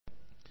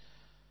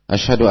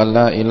Asyhadu an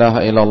la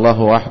ilaha illallah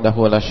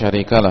wahdahu la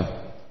syarikalah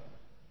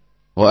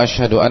wa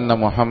asyhadu anna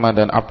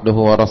Muhammadan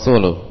abduhu wa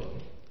rasuluh.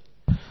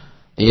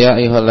 Ya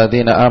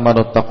ayyuhalladzina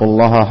amanu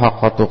taqullaha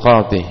haqqa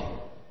tuqatih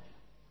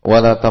wa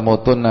la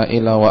tamutunna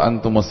illa wa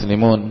antum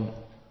muslimun.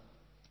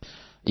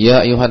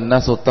 Ya ayyuhan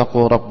nasu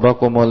taqu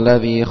rabbakumul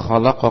ladzi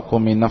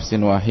khalaqakum min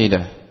nafsin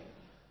wahidah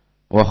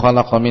wa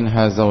khalaqa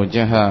minha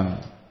zawjaha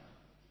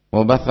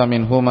wa batha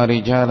minhuma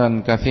rijalan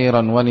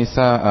katsiran wa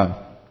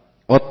nisaa'a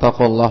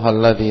wattaqullaha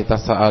alladzi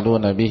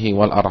tasaaluna bihi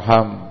wal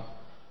arham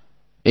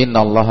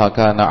innallaha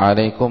kana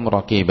 'alaikum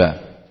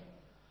raqiba.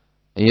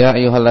 Ya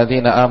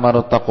ayyuhalladzina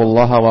amanu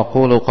taqullaha wa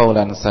qulu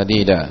qawlan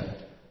sadida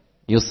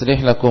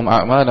yuslih lakum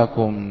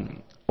a'malakum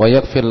wa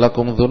yaghfir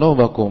lakum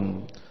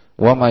dhunubakum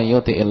wa may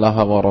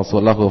yuti'illaha wa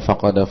rasulahu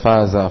faqad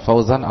faza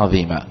fawzan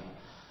 'azima.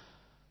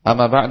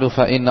 Amma ba'du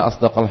fa inna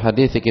asdaqal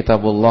hadithi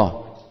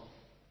kitabullah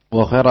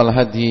wa khairal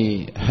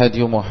hadi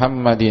hadi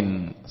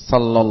Muhammadin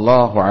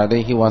sallallahu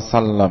alaihi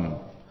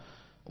wasallam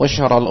wa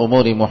syarrul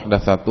umuri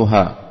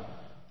muhdatsatuha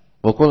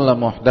wa kullu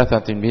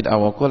muhdatsatin bid'ah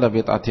wa kullu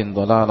bid'atin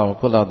dhalalah wa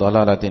kullu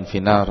dhalalatin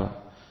finnar.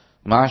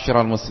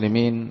 Ma'asyiral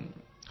muslimin,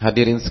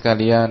 hadirin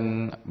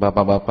sekalian,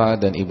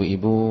 bapak-bapak dan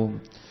ibu-ibu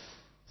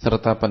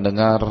serta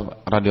pendengar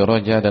Radio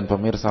Roja dan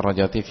pemirsa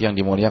Roja TV yang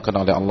dimuliakan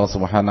oleh Allah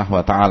Subhanahu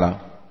wa taala.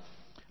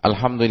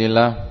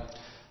 Alhamdulillah,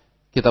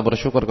 kita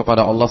bersyukur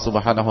kepada Allah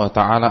Subhanahu wa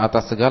taala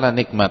atas segala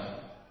nikmat,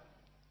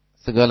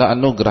 segala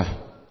anugerah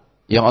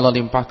yang Allah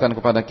limpahkan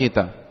kepada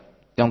kita,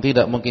 yang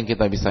tidak mungkin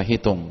kita bisa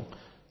hitung,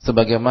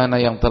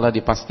 sebagaimana yang telah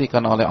dipastikan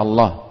oleh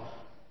Allah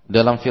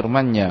dalam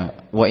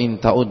firman-Nya, wa in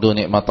ta'uddu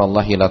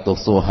nikmatallahi la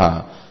tuhsuha.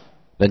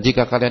 Dan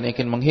jika kalian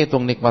ingin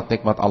menghitung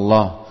nikmat-nikmat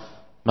Allah,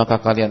 maka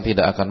kalian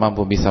tidak akan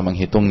mampu bisa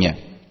menghitungnya.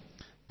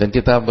 Dan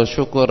kita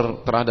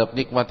bersyukur terhadap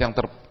nikmat yang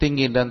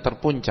tertinggi dan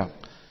terpuncak,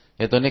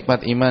 yaitu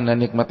nikmat iman dan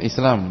nikmat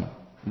Islam.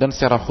 Dan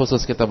secara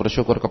khusus kita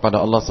bersyukur kepada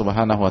Allah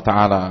Subhanahu wa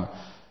taala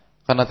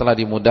karena telah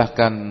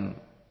dimudahkan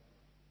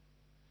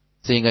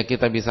sehingga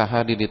kita bisa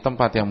hadir di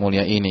tempat yang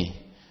mulia ini.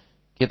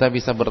 Kita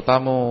bisa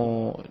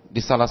bertamu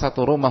di salah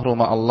satu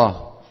rumah-rumah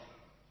Allah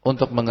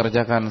untuk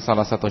mengerjakan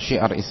salah satu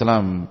syiar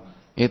Islam,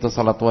 yaitu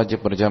salat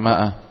wajib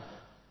berjamaah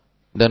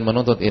dan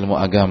menuntut ilmu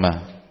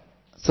agama.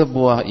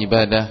 Sebuah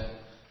ibadah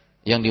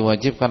yang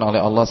diwajibkan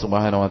oleh Allah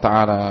Subhanahu wa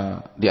taala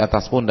di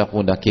atas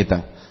pundak-pundak kita.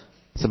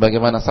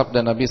 Sebagaimana sabda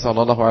Nabi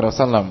SAW,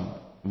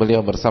 beliau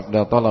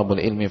bersabda, talabul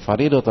ilmi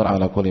faridatun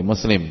ala kulli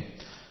muslim.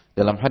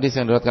 Dalam hadis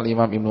yang diriwayatkan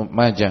Imam Ibnu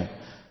Majah,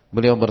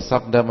 beliau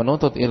bersabda,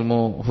 menuntut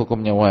ilmu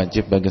hukumnya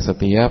wajib bagi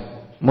setiap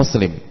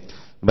muslim,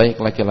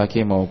 baik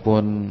laki-laki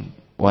maupun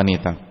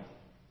wanita.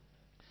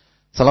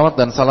 Salawat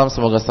dan salam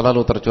semoga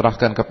selalu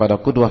tercurahkan kepada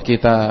qudwah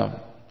kita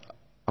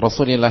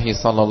Rasulullah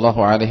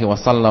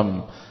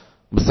SAW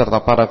beserta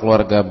para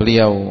keluarga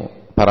beliau,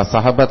 para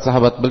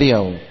sahabat-sahabat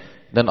beliau,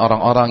 dan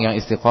orang-orang yang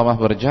istiqamah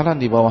berjalan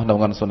di bawah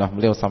naungan sunnah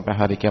beliau sampai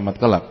hari kiamat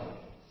kelak.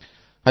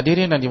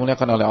 Hadirin yang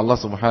dimuliakan oleh Allah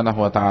Subhanahu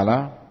wa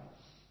taala,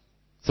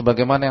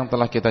 sebagaimana yang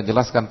telah kita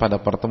jelaskan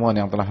pada pertemuan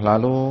yang telah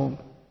lalu,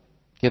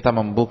 kita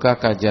membuka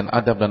kajian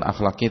adab dan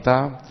akhlak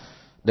kita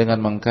dengan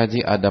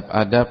mengkaji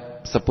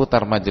adab-adab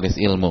seputar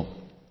majelis ilmu.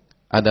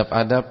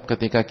 Adab-adab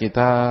ketika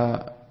kita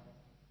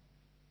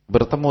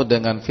bertemu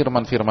dengan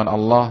firman-firman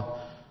Allah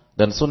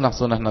dan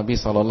sunnah-sunnah Nabi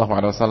SAW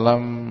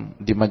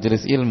di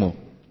majelis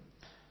ilmu.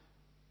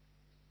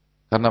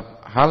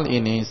 Karena hal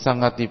ini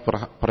sangat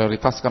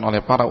diprioritaskan oleh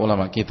para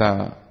ulama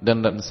kita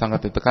dan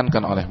sangat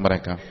ditekankan oleh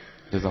mereka.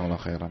 Jazakallahu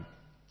khairan.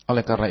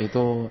 Oleh karena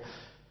itu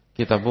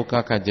kita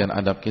buka kajian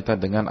adab kita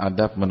dengan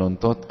adab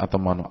menuntut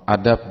atau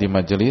adab di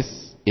majelis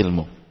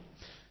ilmu.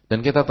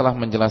 Dan kita telah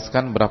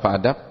menjelaskan berapa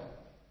adab?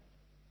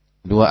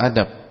 2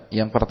 adab.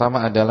 Yang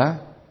pertama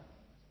adalah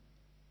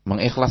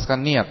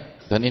mengikhlaskan niat,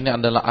 dan ini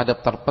adalah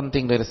adab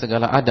terpenting dari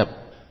segala adab.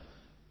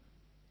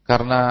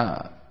 Karena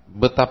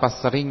betapa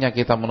seringnya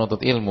kita menuntut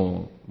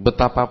ilmu,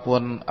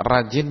 betapapun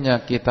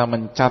rajinnya kita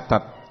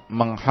mencatat,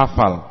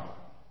 menghafal,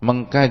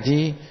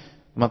 mengkaji,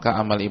 maka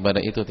amal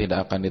ibadah itu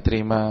tidak akan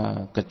diterima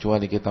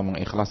kecuali kita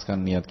mengikhlaskan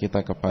niat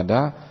kita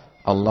kepada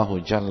Allah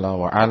Jalla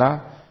wa Ala.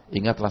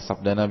 Ingatlah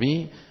sabda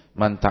Nabi,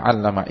 man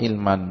ta'allama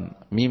ilman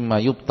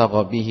mimma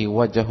yubtagha bihi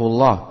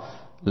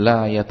wajhullah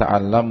la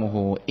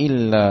yata'allamuhu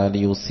illa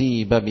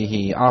liyusiba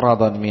bihi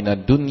aradan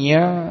minad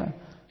dunya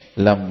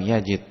lam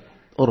yajid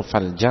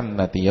urfal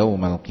jannati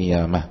yaumal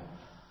qiyamah.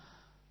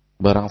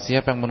 Barang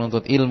siapa yang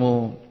menuntut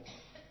ilmu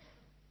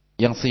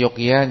yang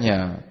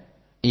seyogyanya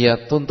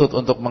ia tuntut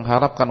untuk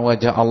mengharapkan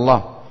wajah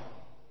Allah,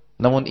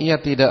 namun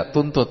ia tidak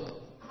tuntut,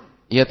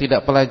 ia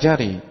tidak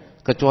pelajari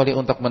kecuali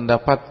untuk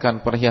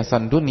mendapatkan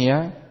perhiasan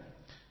dunia,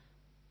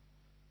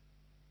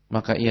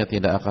 maka ia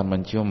tidak akan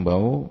mencium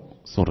bau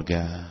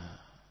surga.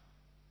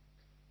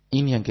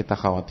 Ini yang kita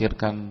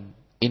khawatirkan,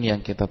 ini yang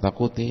kita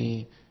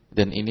takuti,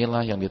 dan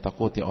inilah yang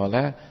ditakuti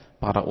oleh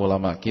para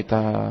ulama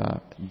kita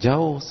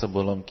jauh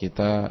sebelum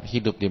kita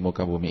hidup di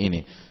muka bumi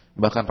ini.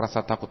 Bahkan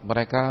rasa takut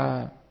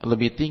mereka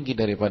lebih tinggi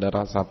daripada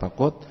rasa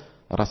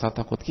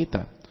takut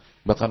kita.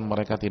 Bahkan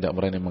mereka tidak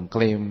berani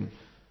mengklaim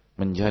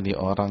menjadi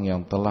orang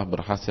yang telah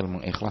berhasil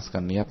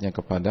mengikhlaskan niatnya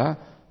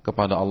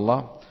kepada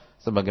Allah,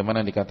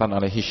 sebagaimana dikatakan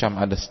oleh Hisham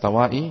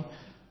Ad-Dastawai,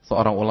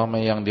 seorang ulama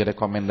yang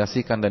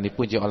direkomendasikan dan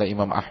dipuji oleh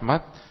Imam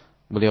Ahmad.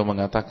 Beliau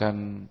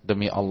mengatakan,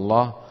 demi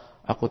Allah,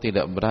 aku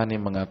tidak berani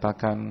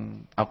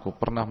mengatakan aku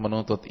pernah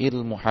menuntut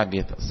ilmu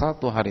hadis 1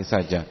 hari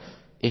saja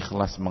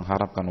ikhlas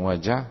mengharapkan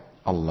wajah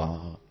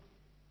Allah.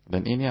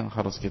 Dan ini yang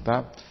harus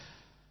kita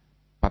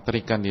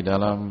patrikan di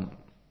dalam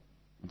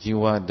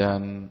jiwa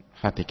dan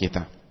hati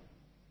kita.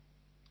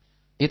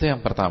 Itu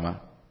yang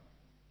pertama.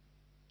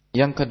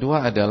 Yang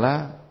kedua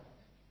adalah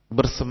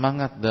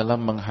bersemangat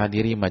dalam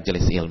menghadiri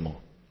majelis ilmu.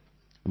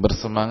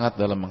 Bersemangat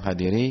dalam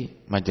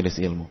menghadiri majelis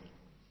ilmu.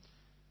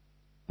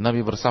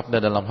 Nabi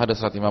bersabda dalam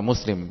hadis riwayat Imam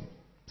Muslim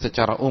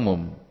secara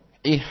umum,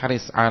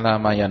 ihris ala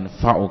ma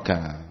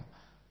yanfa'uka.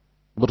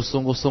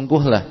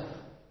 Bersungguh-sungguhlah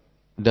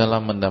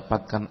dalam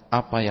mendapatkan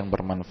apa yang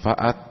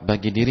bermanfaat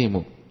bagi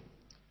dirimu.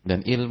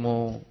 Dan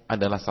ilmu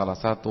adalah salah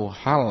satu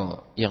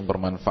hal yang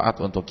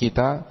bermanfaat untuk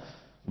kita,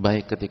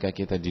 baik ketika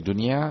kita di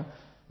dunia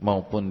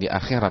maupun di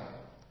akhirat.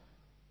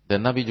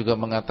 Dan Nabi juga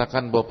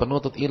mengatakan bahwa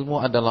penuntut ilmu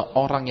adalah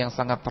orang yang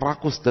sangat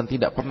rakus dan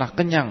tidak pernah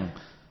kenyang.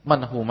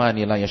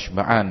 Manhumani la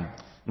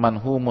yashba'an.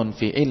 Manhumun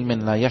fi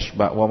ilmin la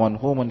yashba' wa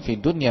manhumun fi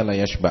dunya la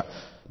yashba'.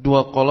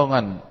 2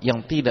 golongan yang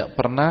tidak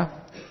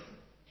pernah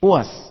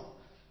puas,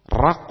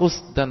 rakus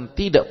dan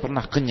tidak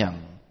pernah kenyang.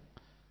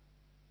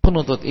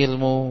 Penuntut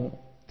ilmu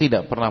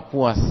tidak pernah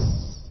puas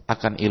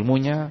akan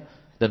ilmunya,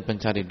 dan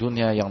pencari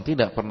dunia yang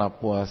tidak pernah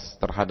puas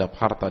terhadap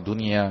harta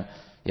dunia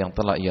yang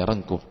telah ia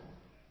rengkuh.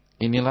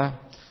 Inilah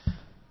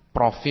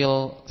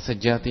profil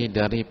sejati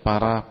dari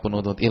para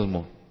penuntut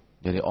ilmu.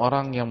 Jadi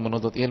orang yang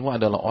menuntut ilmu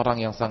adalah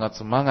orang yang sangat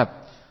semangat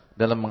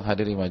dalam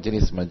menghadiri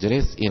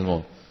majelis-majelis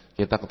ilmu.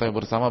 Kita ketahui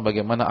bersama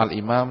bagaimana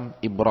Al-Imam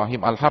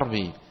Ibrahim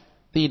Al-Harbi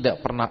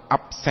tidak pernah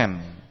absen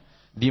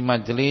di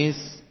majelis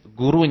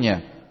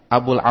gurunya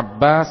Abul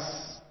Abbas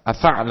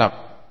As-Sa'lab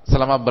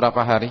selama berapa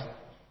hari?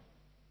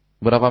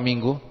 Berapa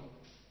minggu?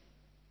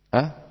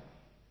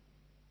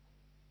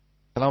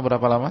 Selama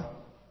berapa lama?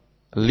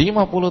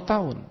 50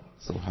 tahun.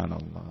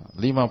 Subhanallah.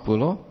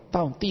 50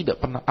 tahun tidak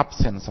pernah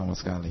absen sama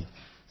sekali.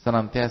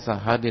 Senantiasa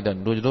hadir dan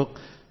duduk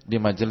di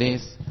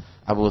majelis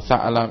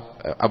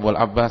Abul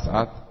Abbas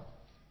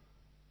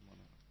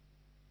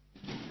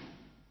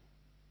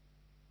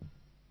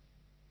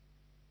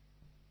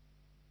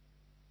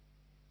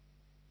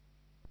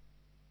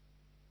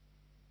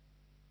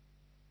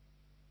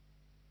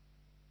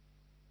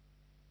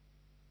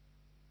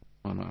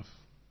maaf.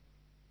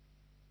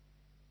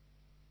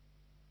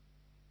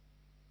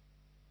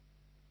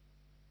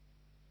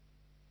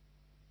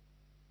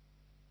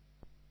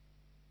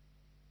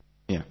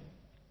 Ya.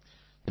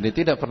 Jadi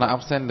tidak pernah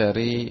absen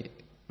dari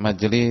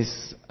majelis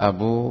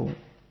Abu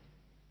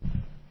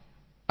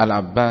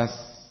Al-Abbas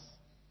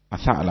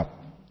As-Sa'lab.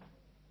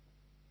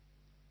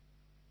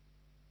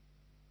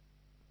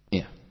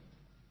 Iya.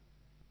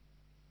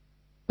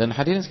 Dan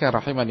hadirin sekalian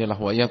rahimanillah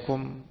wa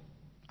iyyakum,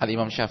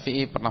 Al-Imam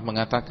Syafi'i pernah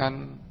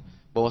mengatakan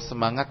bahwa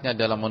semangatnya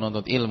dalam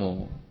menuntut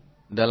ilmu,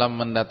 dalam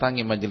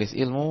mendatangi majelis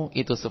ilmu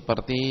itu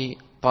seperti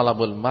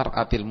talabul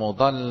mar'atil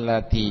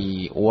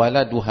mudallati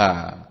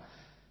waladuha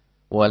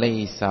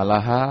walaysa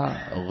laha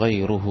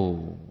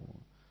ghairuhu.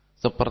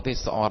 Seperti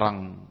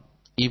seorang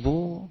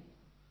ibu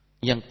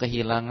yang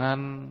kehilangan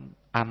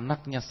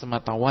anaknya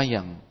semata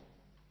wayang.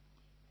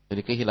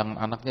 Jadi kehilangan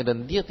anaknya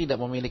dan dia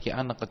tidak memiliki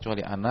anak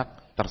kecuali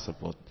anak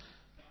tersebut.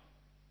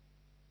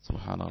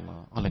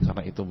 Subhanallah. Oleh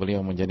karena itu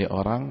beliau menjadi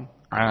orang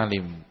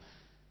alim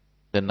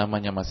dan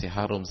namanya masih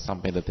harum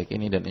sampai detik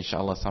ini dan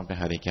insyaallah sampai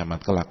hari kiamat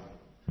kelak.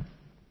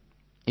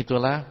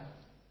 Itulah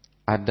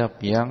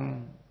adab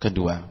yang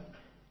kedua.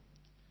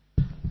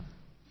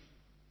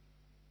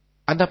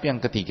 Adab yang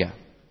ketiga.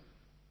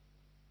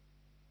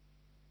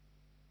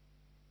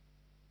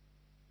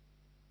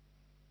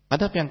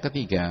 Adab yang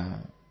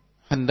ketiga,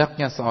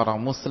 hendaknya seorang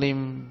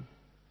muslim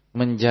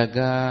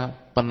menjaga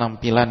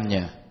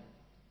penampilannya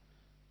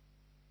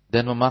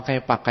dan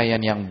memakai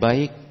pakaian yang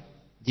baik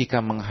jika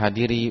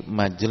menghadiri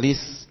majelis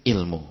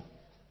ilmu.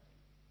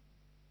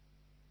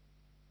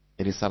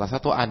 Jadi salah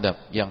satu adab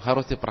yang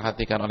harus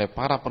diperhatikan oleh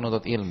para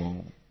penuntut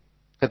ilmu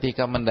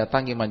ketika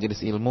mendatangi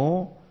majelis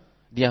ilmu,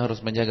 dia harus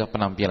menjaga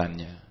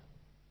penampilannya.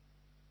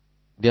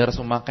 Dia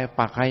harus memakai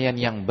pakaian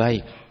yang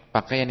baik,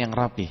 pakaian yang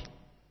rapi.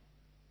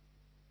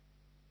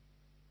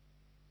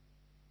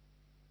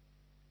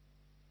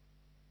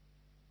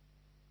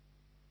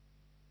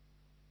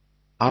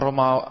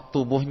 Aroma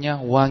tubuhnya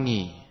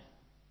wangi.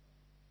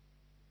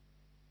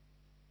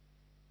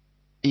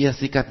 Ia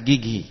sikat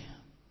gigi.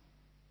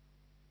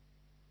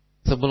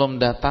 Sebelum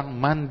datang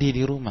mandi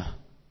di rumah.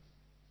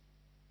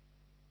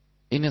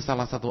 Ini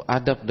salah satu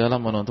adab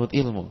dalam menuntut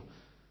ilmu.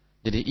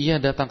 Jadi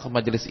ia datang ke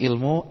majelis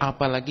ilmu,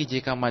 apalagi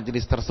jika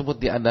majelis tersebut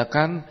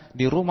diadakan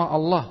di rumah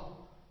Allah,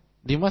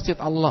 di masjid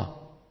Allah.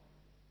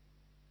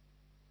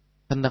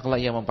 Hendaklah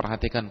ia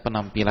memperhatikan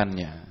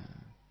penampilannya.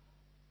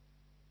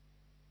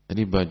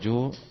 Jadi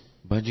baju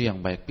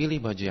yang baik, pilih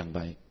baju yang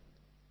baik.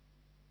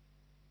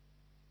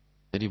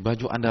 Jadi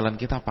baju andalan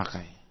kita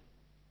pakai.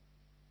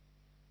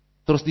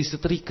 terus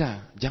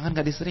disetrika, jangan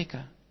gak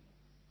disetrika.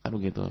 Kan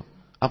begitu.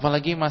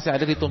 Apalagi masih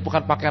ada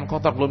ditumpukan pakaian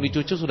kotor, belum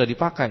dicuci sudah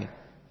dipakai.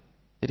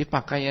 Jadi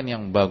pakaian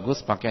yang bagus,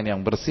 pakaian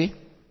yang bersih,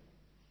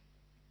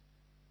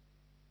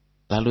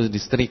 lalu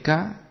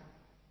disetrika.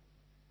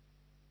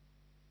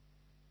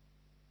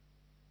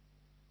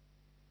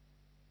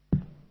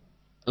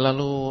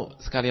 Lalu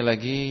sekali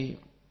lagi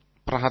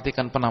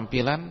perhatikan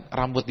penampilan,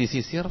 rambut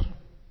disisir,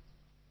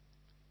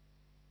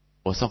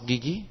 gosok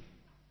gigi,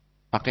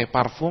 pakai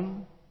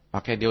parfum,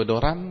 pakai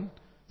deodoran,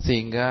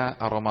 sehingga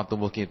aroma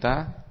tubuh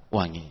kita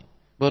wangi.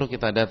 Baru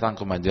kita datang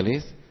ke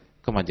majelis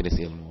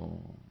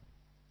ilmu.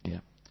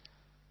 Ya.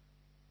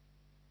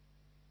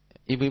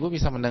 Ibu-ibu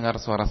bisa mendengar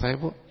suara saya,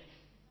 Bu?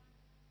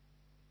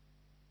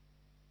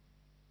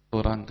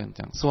 Kurang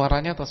kencang.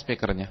 Suaranya atau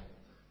speakernya?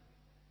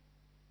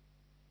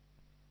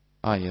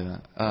 Oh iya,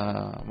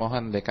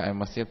 mohon DKM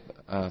Masjid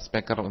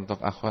speaker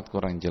untuk akhwat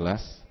kurang jelas.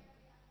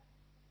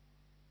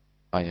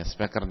 Oh ya,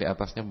 speaker di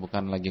atasnya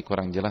bukan lagi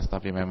kurang jelas,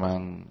 tapi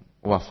memang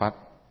wafat,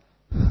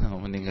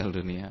 meninggal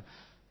dunia.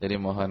 Jadi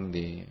mohon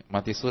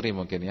mati suri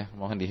mungkin ya,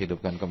 mohon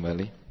dihidupkan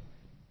kembali.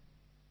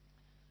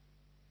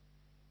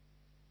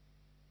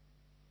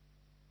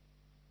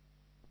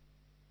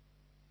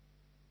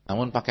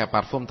 Namun pakai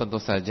parfum tentu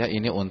saja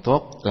ini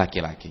untuk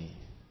laki-laki.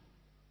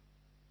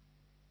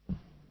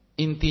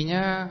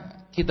 Intinya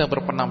kita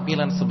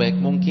berpenampilan sebaik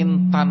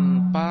mungkin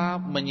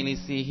tanpa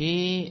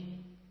menyelisihi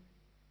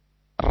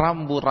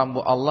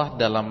rambu-rambu Allah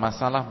dalam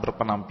masalah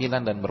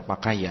berpenampilan dan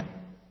berpakaian.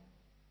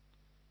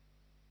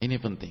 Ini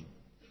penting.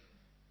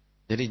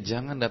 Jadi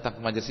jangan datang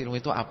ke majelis ilmu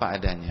itu apa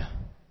adanya.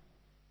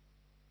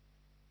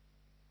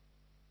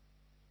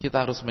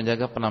 Kita harus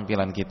menjaga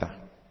penampilan kita.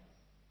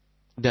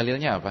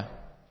 Dalilnya apa?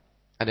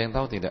 Ada yang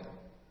tahu tidak?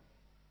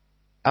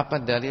 Apa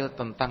dalil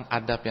tentang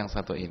adab yang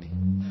satu ini?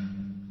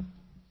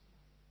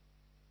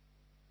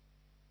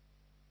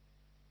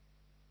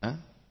 Hah?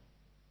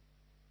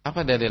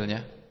 Apa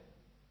dalilnya?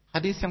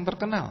 Hadis yang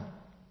terkenal.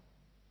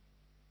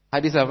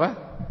 Hadis apa?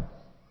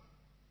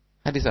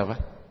 Hadis apa?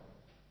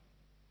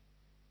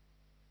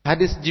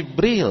 Hadis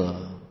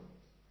Jibril.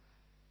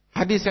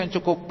 Hadis yang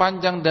cukup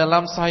panjang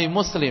dalam Sahih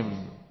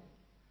Muslim.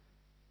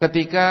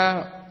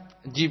 Ketika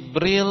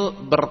Jibril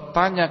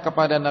bertanya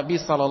kepada Nabi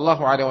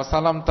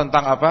SAW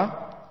tentang apa?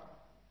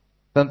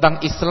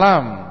 Tentang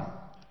Islam,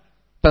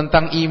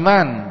 tentang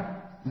iman,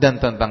 dan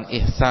tentang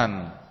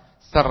ihsan,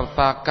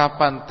 serta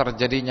kapan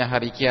terjadinya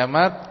hari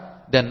kiamat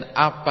dan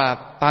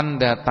apa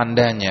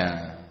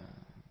tanda-tandanya.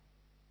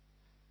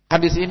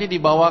 Hadis ini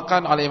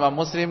dibawakan oleh Imam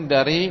Muslim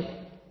dari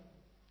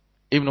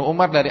Ibnu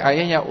Umar, dari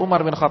ayahnya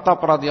Umar bin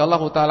Khattab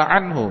radhiyallahu taala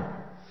anhu.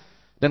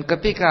 Dan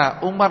ketika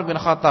Umar bin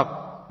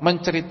Khattab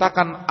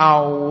menceritakan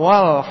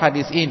awal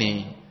hadis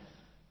ini,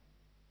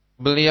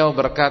 beliau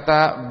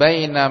berkata,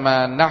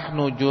 "Bainama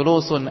nahnu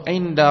julusun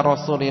inda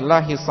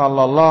Rasulillah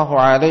sallallahu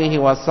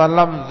alaihi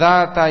wasallam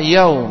dzata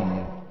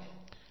yaum."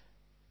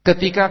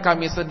 Ketika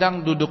kami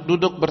sedang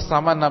duduk-duduk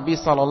bersama Nabi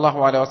sallallahu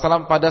alaihi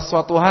wasallam pada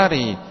suatu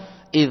hari,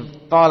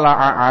 idh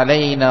tala'a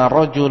alaina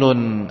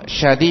rajulun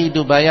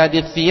syadidu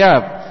bayadith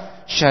thiyab,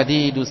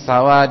 syadidu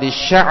sawadi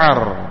sya'r.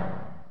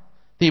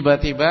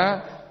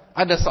 Tiba-tiba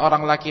ada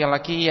seorang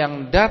laki-laki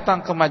yang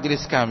datang ke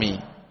majelis kami.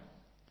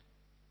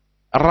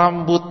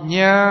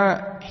 Rambutnya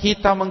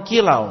hitam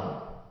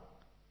mengkilau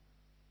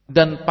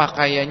dan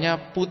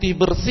pakaiannya putih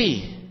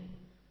bersih.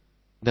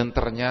 Dan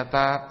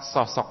ternyata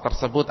sosok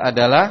tersebut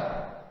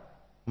adalah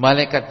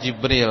malaikat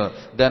Jibril.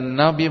 Dan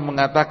Nabi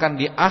mengatakan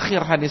di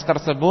akhir hadis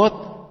tersebut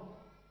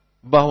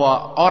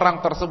bahwa orang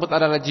tersebut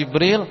adalah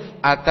Jibril,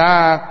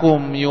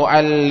 atakum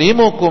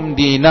yu'allimukum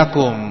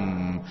dinakum,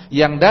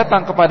 yang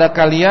datang kepada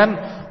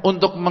kalian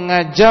untuk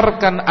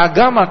mengajarkan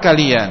agama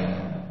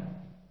kalian.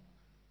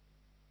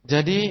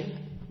 Jadi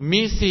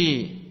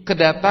misi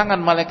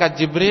kedatangan malaikat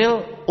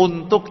Jibril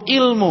untuk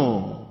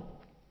ilmu.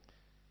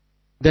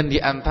 Dan di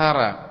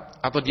antara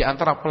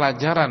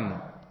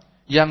pelajaran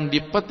yang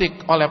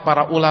dipetik oleh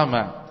para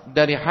ulama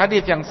dari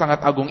hadis yang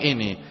sangat agung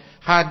ini,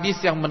 hadis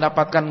yang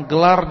mendapatkan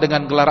gelar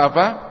dengan gelar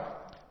apa?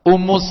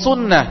 Ummus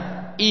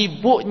Sunnah,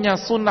 ibunya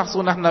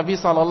sunnah-sunnah Nabi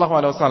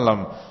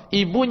SAW,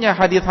 ibunya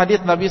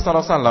hadis-hadis Nabi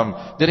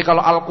SAW. Jadi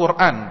kalau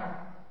Al-Quran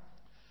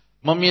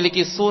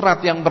memiliki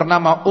surat yang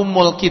bernama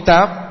Ummul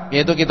Kitab,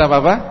 yaitu kitab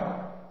apa?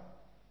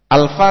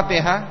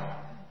 Al-Fatihah,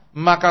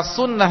 maka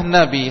sunnah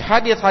Nabi,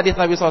 hadis-hadis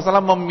Nabi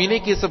SAW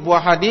memiliki sebuah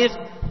hadis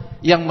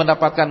yang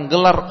mendapatkan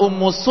gelar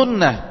Ummus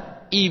Sunnah,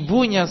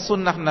 ibunya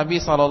sunnah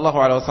Nabi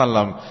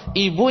SAW,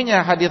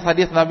 ibunya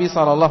hadis-hadis Nabi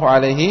SAW,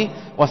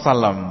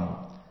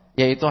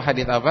 yaitu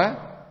hadis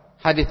apa?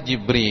 Hadis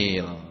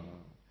Jibril.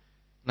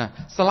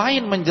 Nah,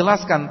 selain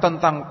menjelaskan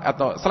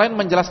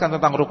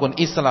tentang rukun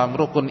Islam,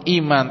 rukun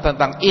iman,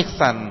 tentang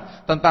ihsan,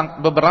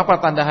 tentang beberapa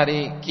tanda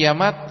hari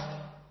kiamat,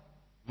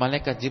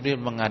 malaikat Jibril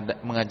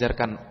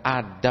mengajarkan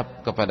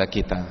adab kepada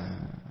kita.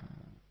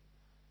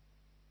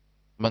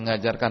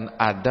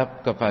 Mengajarkan adab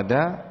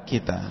kepada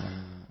kita.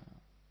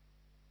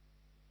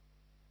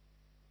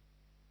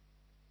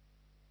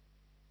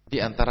 Di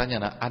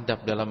antaranya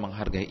adab dalam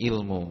menghargai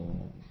ilmu.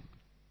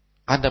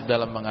 adab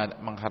dalam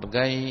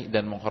menghargai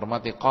dan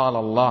menghormati qala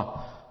Allah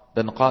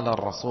dan qala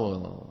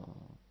Rasul.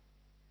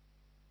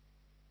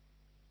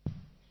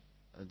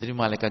 Jadi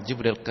malaikat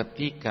Jibril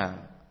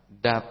ketika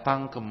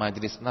datang ke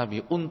majelis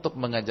Nabi untuk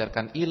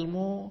mengajarkan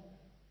ilmu,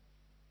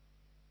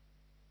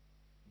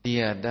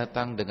 dia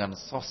datang dengan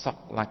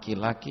sosok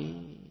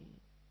laki-laki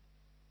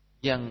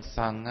yang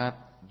sangat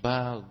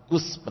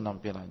bagus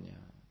penampilannya.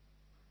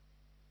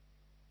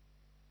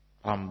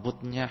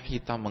 Rambutnya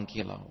hitam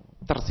mengkilau,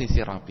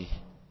 tersisir rapi.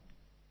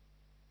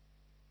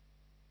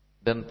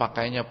 Dan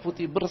pakaiannya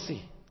putih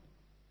bersih.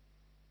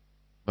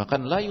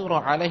 Bahkan la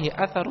yura alaihi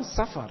atharus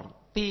safar.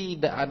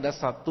 Tidak ada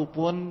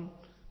satupun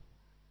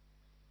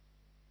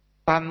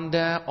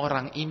tanda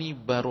orang ini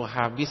baru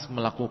habis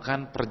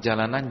melakukan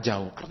perjalanan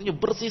jauh. Artinya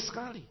bersih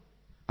sekali,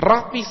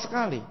 rapi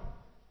sekali.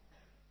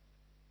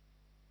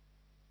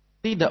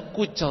 Tidak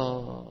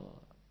kucel,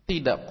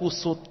 tidak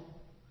kusut,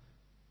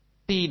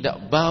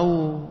 tidak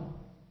bau,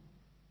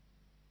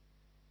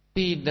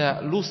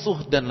 tidak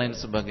lusuh dan lain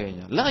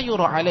sebagainya. La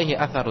yura alaihi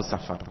atharus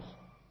safar.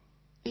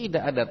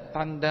 Tidak ada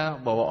tanda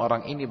bahwa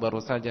orang ini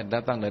baru saja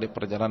datang dari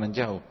perjalanan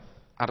jauh.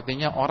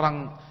 Artinya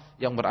orang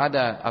yang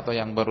berada atau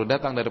yang baru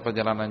datang dari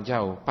perjalanan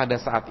jauh pada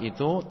saat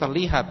itu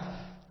terlihat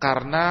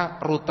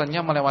karena rutenya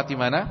melewati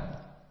mana?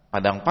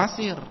 Padang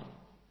pasir.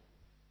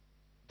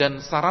 Dan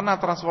sarana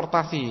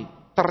transportasi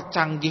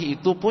tercanggih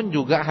itu pun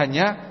juga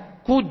hanya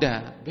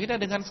kuda. Beda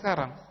dengan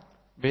sekarang.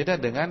 Beda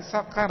dengan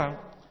sekarang.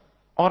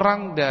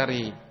 Orang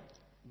dari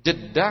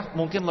Jeddah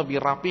mungkin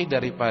lebih rapih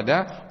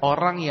daripada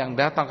orang yang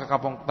datang ke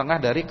Kampung Tengah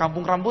dari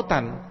Kampung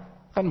Rambutan.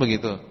 Kan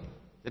begitu.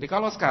 Jadi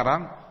kalau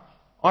sekarang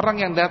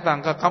orang yang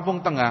datang ke Kampung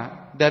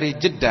Tengah dari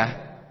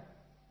Jeddah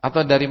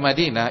atau dari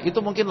Madinah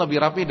itu mungkin lebih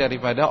rapi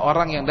daripada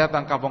orang yang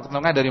datang ke Kampung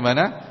Tengah dari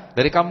mana?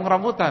 Dari Kampung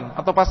Rambutan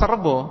atau Pasar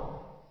Rebo.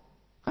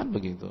 Kan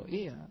begitu.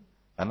 Iya.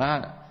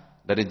 Karena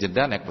dari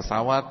Jeddah naik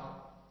pesawat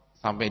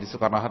sampai di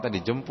Soekarno-Hatta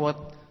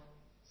dijemput,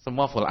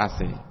 semua full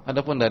AC.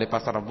 Adapun dari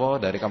Pasar Rebo,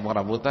 dari Kampung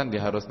Rambutan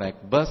dia harus naik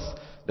bus,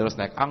 dia harus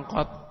naik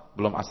angkot,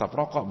 belum asap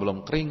rokok,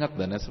 belum keringat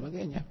dan lain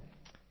sebagainya.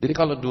 Jadi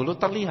kalau dulu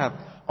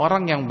terlihat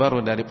orang yang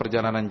baru dari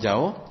perjalanan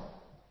jauh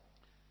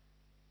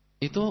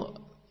itu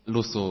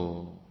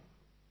lusuh,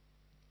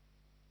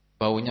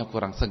 baunya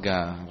kurang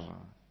segar,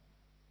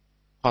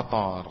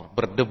 kotor,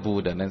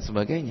 berdebu dan lain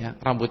sebagainya,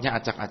 rambutnya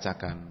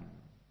acak-acakan.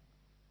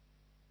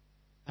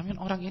 Namun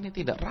orang ini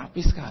tidak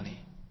rapi sekali,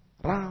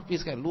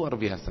 luar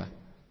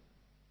biasa.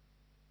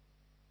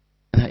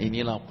 Nah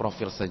inilah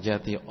profil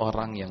sejati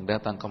orang yang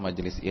datang ke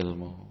majelis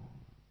ilmu.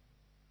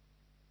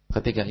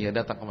 Ketika ia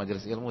datang ke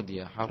majelis ilmu,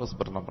 dia harus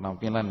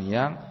berpenampilan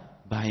yang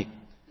baik,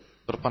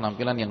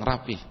 berpenampilan yang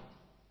rapi.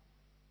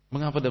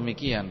 Mengapa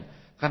demikian?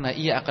 Karena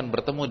ia akan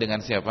bertemu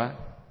dengan siapa?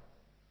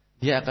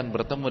 Dia akan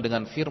bertemu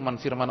dengan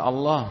firman-firman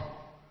Allah,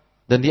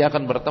 dan dia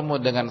akan bertemu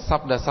dengan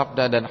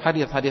sabda-sabda dan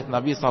hadis-hadis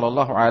Nabi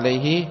sallallahu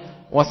alaihi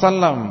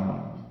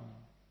wasallam.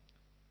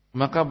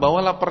 Maka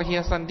bawalah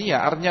perhiasan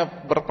dia,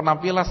 artinya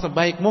berpenampilan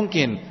sebaik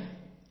mungkin.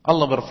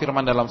 Allah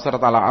berfirman dalam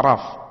surat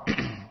Al-A'raf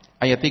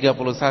ayat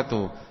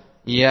 31,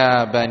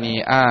 "Ya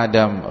bani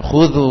Adam,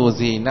 khudhu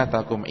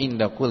zinatakum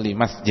inda kulli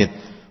masjid."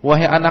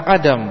 Wahai anak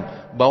Adam,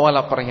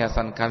 bawalah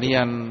perhiasan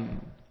kalian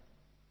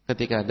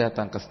ketika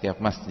datang ke setiap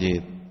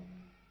masjid.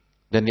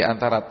 Dan di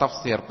antara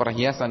tafsir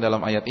perhiasan dalam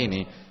ayat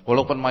ini,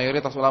 walaupun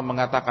mayoritas ulama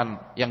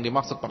mengatakan yang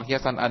dimaksud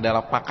perhiasan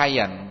adalah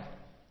pakaian,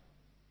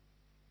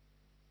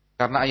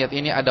 karena ayat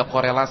ini ada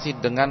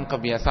korelasi dengan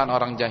kebiasaan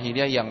orang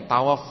jahiliyah yang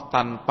tawaf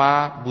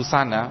tanpa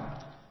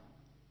busana.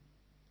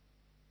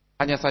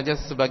 Hanya saja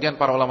sebagian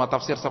para ulama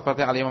tafsir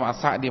seperti Al-Imam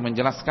As-Sa'di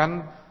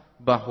menjelaskan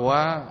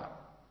bahwa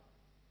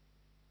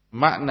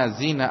makna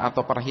zina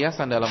atau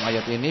perhiasan dalam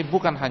ayat ini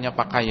bukan hanya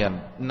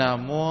pakaian,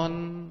 namun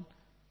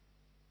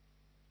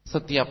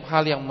setiap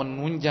hal yang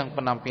menunjang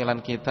penampilan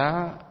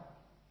kita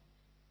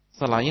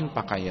selain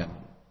pakaian.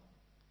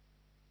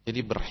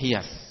 Jadi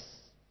berhias,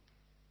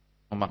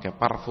 memakai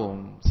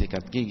parfum,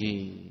 sikat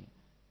gigi,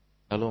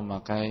 lalu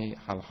memakai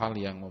hal-hal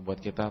yang membuat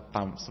kita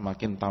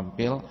semakin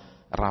tampil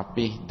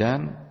rapih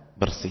dan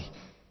bersih.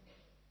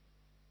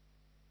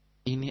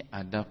 Ini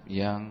adab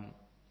yang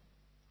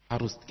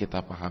harus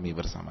kita pahami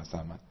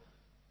bersama-sama.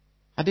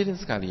 Hadirin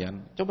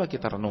sekalian, coba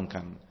kita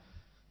renungkan.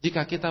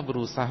 Jika kita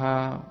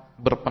berusaha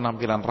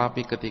berpenampilan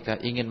rapi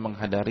ketika ingin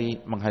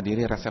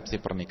menghadiri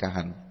resepsi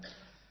pernikahan,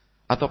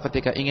 atau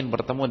ketika ingin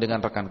bertemu dengan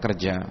rekan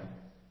kerja,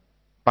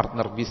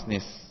 partner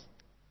bisnis,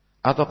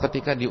 atau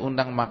ketika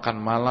diundang makan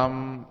malam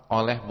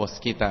oleh bos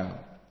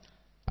kita,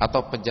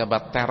 atau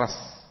pejabat teras,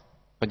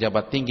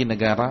 pejabat tinggi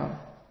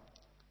negara,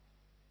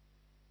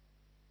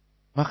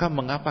 maka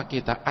mengapa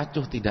kita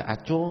acuh tidak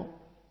acuh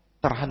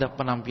terhadap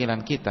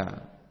penampilan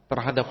kita,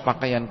 terhadap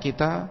pakaian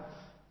kita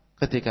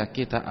ketika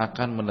kita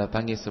akan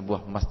mendatangi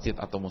sebuah masjid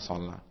atau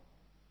mushola,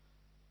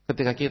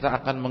 ketika kita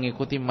akan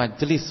mengikuti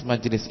majelis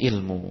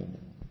ilmu,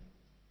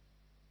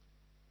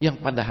 yang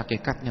pada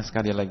hakikatnya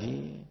sekali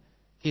lagi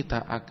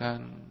kita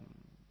akan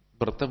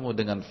bertemu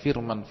dengan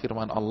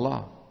firman-firman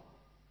Allah.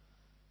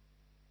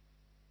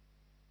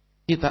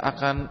 kita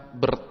akan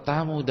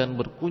bertamu dan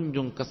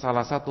berkunjung ke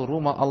salah satu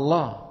rumah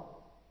Allah.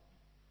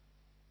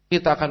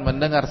 Kita akan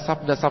mendengar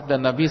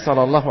sabda-sabda Nabi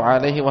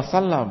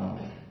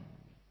SAW.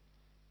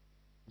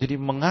 Jadi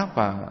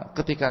mengapa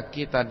ketika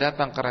kita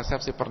datang ke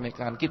resepsi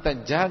pernikahan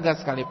kita jaga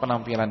sekali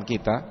penampilan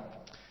kita?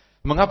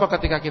 Mengapa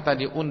ketika kita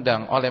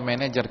diundang oleh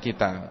manajer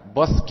kita,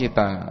 bos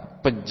kita,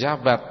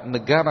 pejabat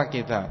negara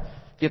kita,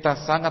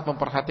 kita sangat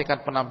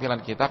memperhatikan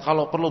penampilan kita?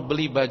 Kalau perlu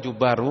beli baju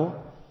baru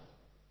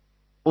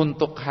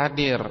untuk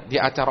hadir di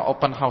acara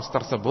open house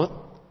tersebut.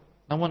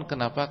 Namun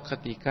kenapa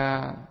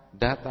ketika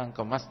datang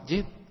ke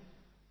masjid,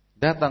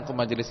 datang ke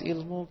majelis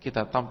ilmu,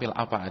 kita tampil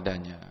apa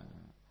adanya?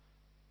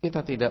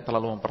 Kita tidak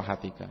terlalu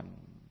memperhatikan.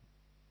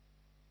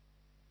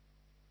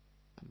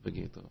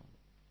 Begitu.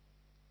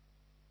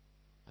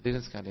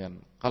 Hadirin sekalian,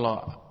 kalau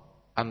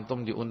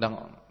antum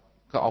diundang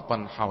ke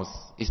open house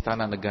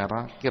Istana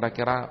Negara,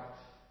 kira-kira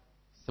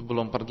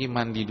sebelum pergi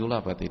mandi dulu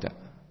apa tidak?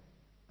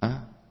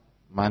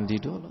 Mandi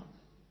dulu.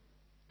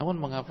 Namun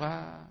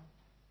mengapa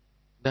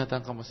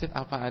datang ke masjid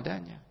apa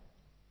adanya?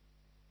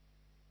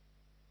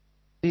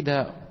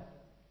 Tidak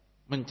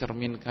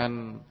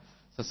mencerminkan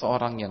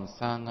seseorang yang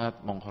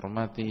sangat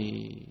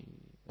menghormati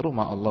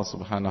rumah Allah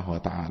Subhanahu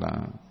wa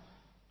taala,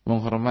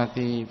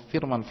 menghormati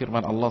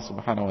firman-firman Allah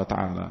Subhanahu wa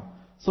taala,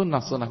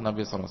 sunnah-sunnah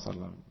Nabi sallallahu alaihi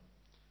wasallam.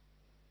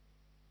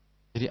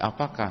 Jadi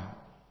apakah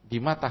di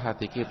mata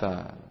hati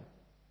kita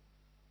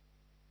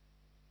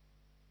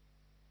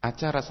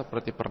acara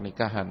seperti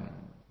pernikahan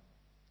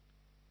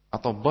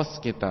atau bos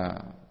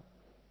kita,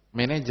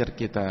 manajer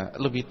kita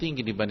lebih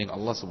tinggi dibanding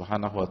Allah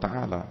Subhanahu wa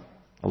taala?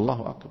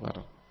 Allahu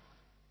akbar.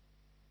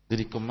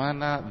 Jadi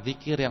kemana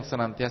zikir yang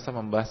senantiasa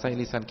membasahi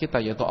lisan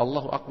kita, yaitu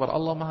Allahu Akbar,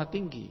 Allah Maha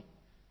Tinggi.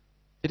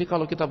 Jadi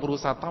kalau kita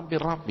berusaha tampil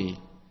rapi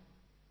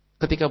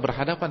ketika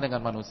berhadapan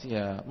dengan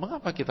manusia,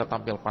 mengapa kita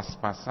tampil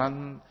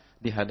pas-pasan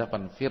di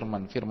hadapan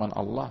firman-firman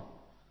Allah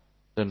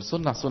dan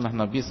sunnah-sunnah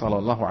Nabi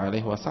SAW?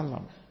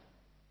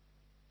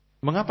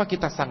 Mengapa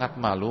kita sangat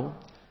malu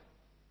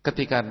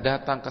ketika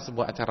datang ke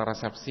sebuah acara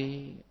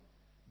resepsi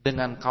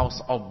dengan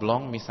kaos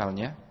oblong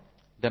misalnya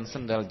dan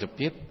sendal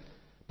jepit,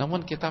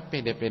 namun kita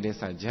pede-pede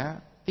saja,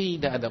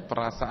 tidak ada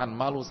perasaan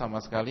malu sama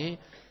sekali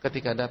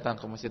ketika datang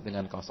ke masjid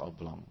dengan kaos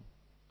oblong.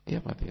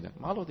 Iya Pak, tidak?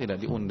 Malu tidak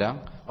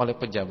diundang oleh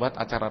pejabat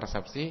acara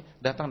resepsi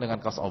datang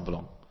dengan kaos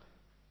oblong?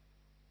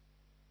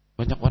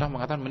 Banyak orang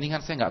mengatakan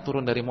mendingan saya nggak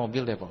turun dari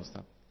mobil deh Pak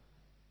Ustadz.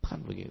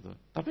 Kan begitu.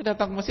 Tapi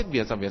datang ke masjid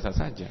biasa-biasa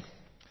saja.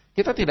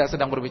 Kita tidak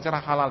sedang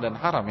berbicara halal dan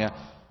haram ya.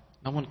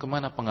 Namun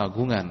kemana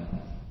pengagungan?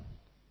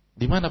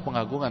 Di mana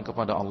pengagungan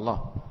kepada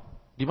Allah?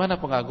 Di mana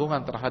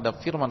pengagungan terhadap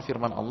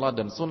firman-firman Allah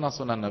dan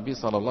sunnah-sunnah Nabi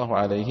SAW?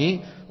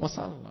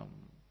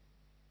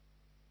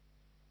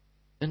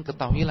 Dan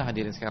ketahuilah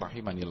hadirin sekalian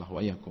rahimanillah wa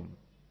iyyakum,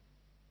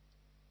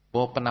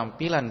 bahwa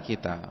penampilan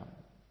kita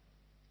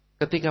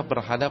ketika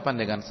berhadapan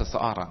dengan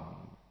seseorang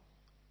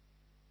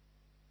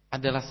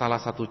adalah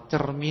salah satu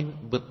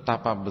cermin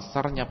betapa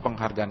besarnya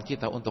penghargaan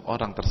kita untuk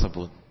orang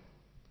tersebut.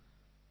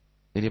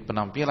 Jadi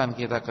penampilan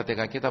kita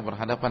ketika kita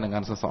berhadapan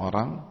dengan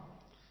seseorang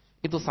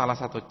itu salah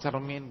satu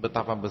cermin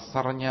betapa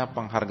besarnya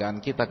penghargaan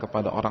kita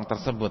kepada orang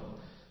tersebut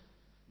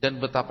dan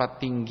betapa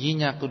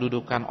tingginya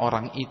kedudukan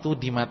orang itu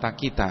di mata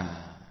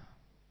kita.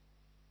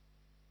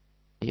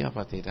 Iya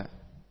apa tidak?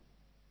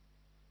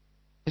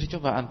 Jadi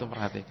coba antum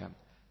perhatikan.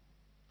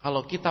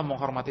 Kalau kita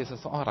menghormati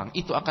seseorang,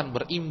 itu akan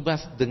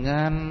berimbas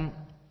dengan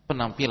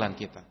penampilan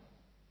kita.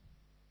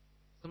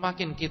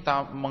 Semakin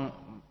kita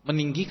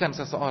meninggikan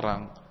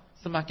seseorang,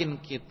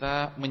 semakin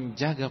kita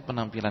menjaga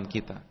penampilan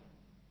kita.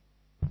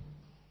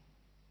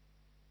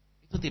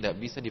 Itu tidak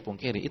bisa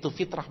dipungkiri, itu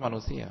fitrah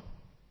manusia.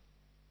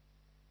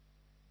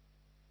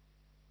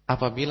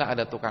 Apabila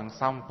ada tukang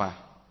sampah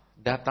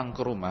datang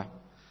ke rumah,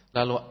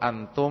 lalu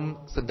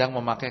antum sedang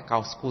memakai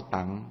kaos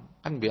kutang,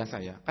 kan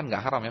biasa ya, kan nggak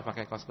haram ya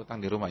pakai kaos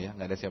kutang di rumah ya,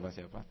 nggak ada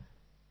siapa-siapa.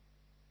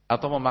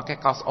 Atau memakai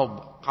kaos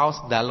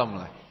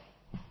dalam lah,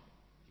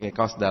 ya,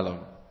 kaos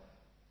dalam.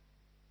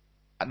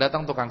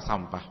 Datang tukang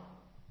sampah,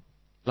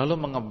 lalu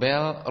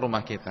mengebel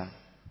rumah kita.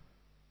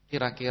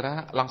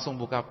 Kira-kira langsung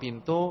buka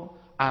pintu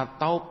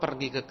atau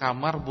pergi ke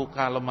kamar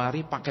buka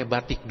lemari pakai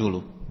batik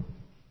dulu?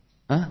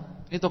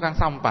 Ini tukang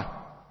sampah.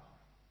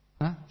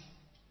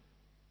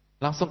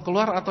 Langsung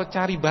keluar atau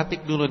cari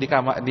batik dulu di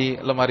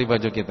lemari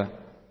baju kita?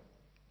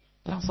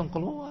 Langsung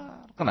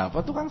keluar.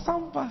 Kenapa tukang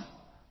sampah?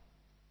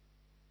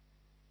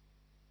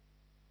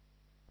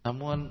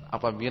 Namun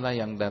apabila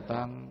yang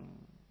datang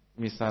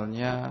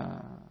misalnya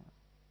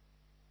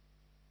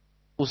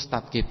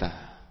ustadz kita,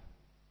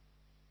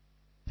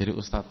 jadi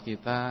ustadz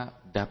kita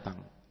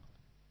datang,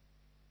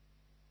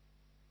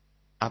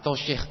 atau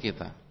syekh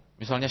kita,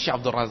 misalnya Syekh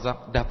Abdul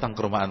Razak datang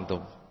ke rumah antum,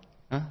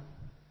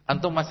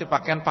 antum masih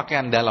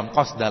pakaian dalam,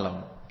 kaos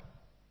dalam,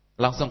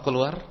 langsung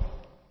keluar?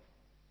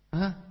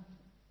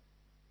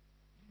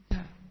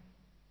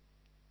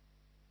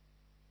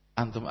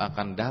 Antum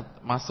akan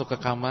masuk ke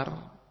kamar,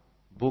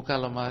 buka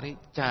lemari,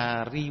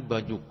 cari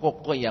baju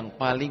koko yang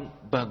paling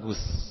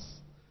bagus.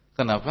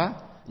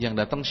 Kenapa? Yang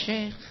datang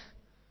syekh.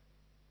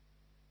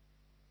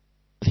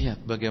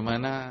 Lihat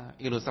bagaimana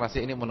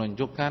ilustrasi ini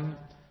menunjukkan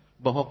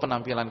bahwa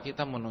penampilan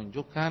kita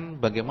menunjukkan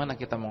bagaimana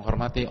kita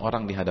menghormati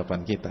orang di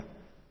hadapan kita.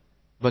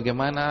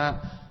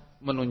 Bagaimana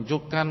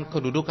menunjukkan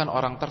kedudukan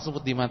orang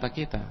tersebut di mata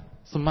kita.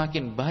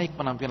 Semakin baik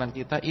penampilan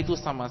kita, itu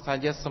sama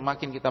saja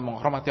semakin kita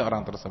menghormati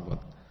orang tersebut.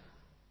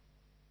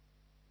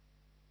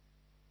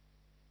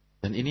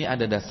 Dan ini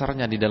ada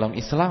dasarnya di dalam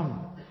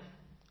Islam.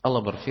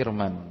 Allah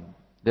berfirman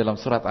dalam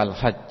surat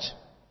Al-Hajj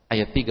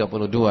ayat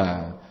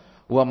 32,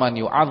 "Wa man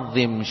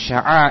yu'azzim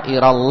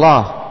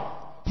sya'airallah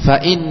fa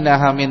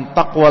innaha min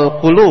taqwal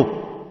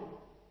qulub."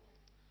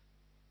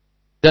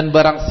 Dan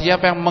barang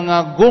siapa yang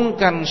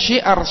mengagungkan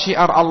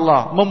syiar-syiar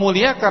Allah,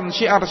 memuliakan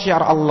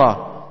syiar-syiar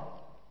Allah,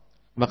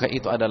 maka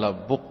itu adalah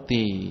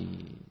bukti,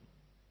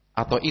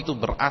 atau itu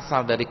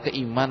berasal dari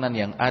keimanan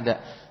yang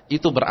ada,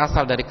 itu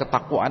berasal dari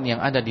ketakwaan yang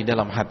ada di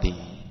dalam hati.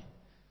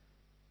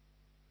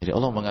 Jadi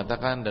Allah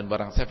mengatakan, dan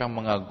barang siapa yang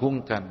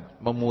mengagungkan,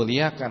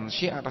 memuliakan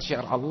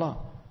syiar-syiar Allah.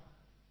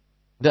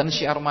 Dan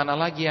syiar mana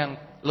lagi yang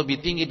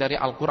lebih tinggi dari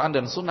Al-Quran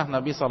dan Sunnah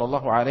Nabi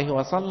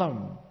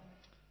SAW?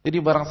 Jadi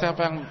barang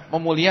siapa yang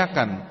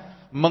memuliakan,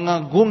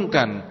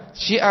 mengagungkan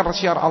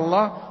syiar-syiar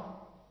Allah,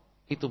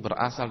 itu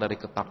berasal dari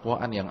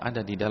ketakwaan yang ada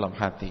di dalam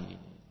hati.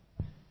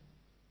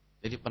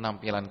 Jadi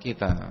penampilan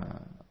kita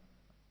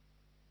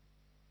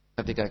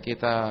ketika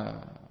kita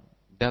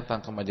datang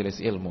ke majelis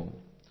ilmu,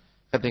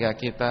 ketika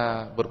kita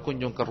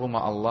berkunjung ke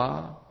rumah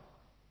Allah,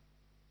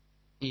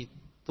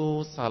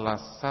 itu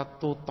salah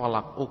satu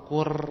tolak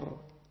ukur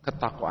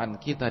ketakwaan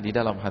kita di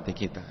dalam hati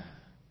kita.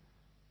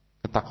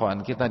 Ketakwaan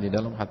kita di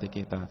dalam hati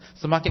kita.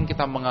 Semakin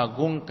kita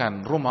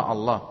mengagungkan rumah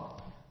Allah,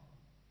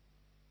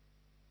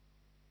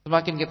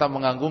 semakin kita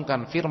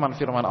mengagungkan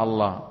firman-firman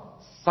Allah,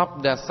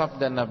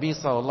 sabda-sabda Nabi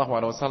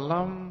SAW,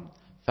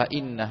 fa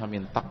innaha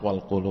min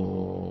taqwal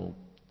qulub.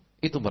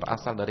 Itu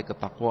berasal dari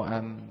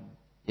ketakwaan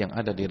yang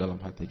ada di dalam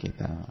hati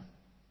kita.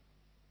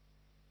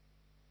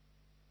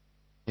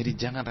 Jadi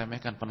jangan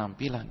remehkan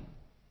penampilan.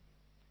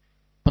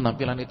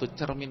 Penampilan itu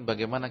cermin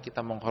bagaimana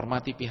kita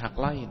menghormati pihak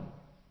lain.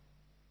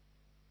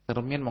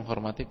 Cermin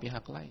menghormati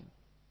pihak lain.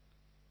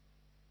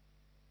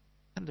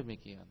 Kan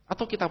demikian.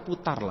 Atau kita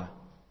putarlah,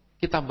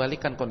 kita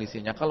balikan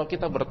kondisinya. Kalau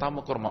kita bertamu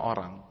ke rumah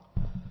orang,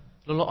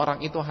 lalu orang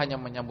itu hanya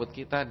menyambut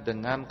kita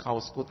dengan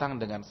kaos kutang,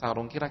 dengan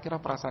sarung,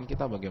 kira-kira perasaan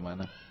kita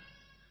bagaimana?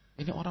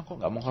 Ini orang kok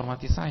gak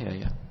menghormati saya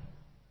ya?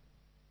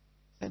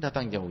 Saya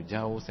datang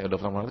jauh-jauh, saya udah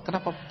menghormati.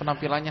 Kenapa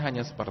penampilannya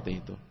hanya seperti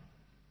itu?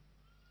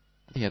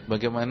 Lihat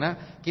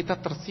bagaimana kita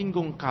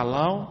tersinggung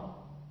kalau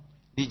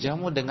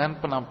dijamu dengan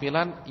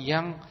penampilan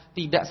yang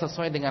tidak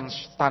sesuai dengan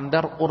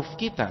standar urf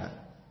kita.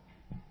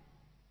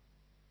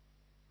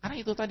 Karena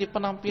itu tadi,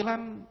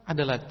 penampilan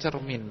adalah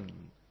cermin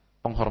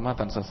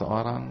penghormatan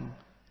seseorang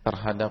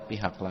terhadap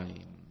pihak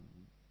lain.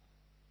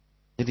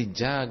 Jadi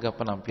jaga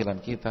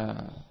penampilan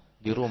kita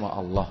di rumah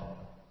Allah.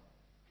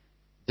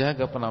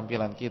 Jaga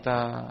penampilan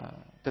kita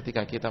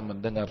ketika kita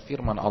mendengar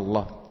firman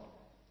Allah,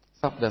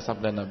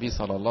 sabda-sabda Nabi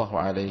SAW.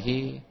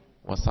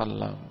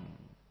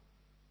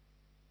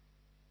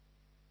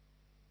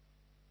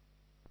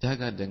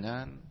 Jaga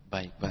dengan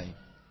baik-baik.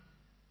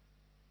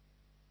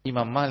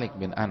 Imam Malik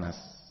bin Anas,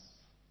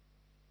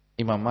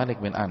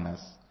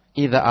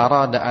 idza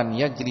arada an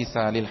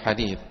yajlisa lil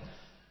hadits,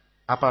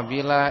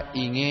 apabila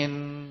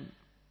ingin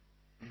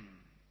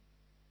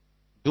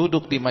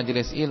duduk di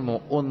majelis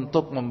ilmu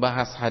untuk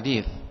membahas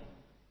hadis,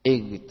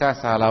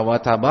 igtasala wa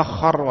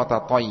tabakhkhar wa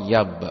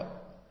tatayyab,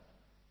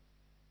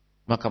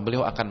 maka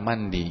beliau akan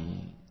mandi.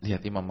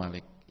 Lihat Imam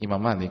Malik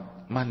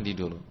mandi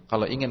dulu.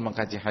 Kalau ingin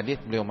mengkaji hadis,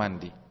 beliau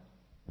mandi.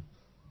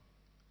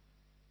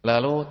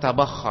 Lalu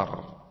tabakhkhar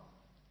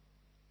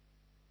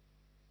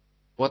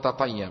wa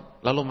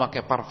tatayyab, lalu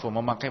memakai parfum,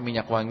 memakai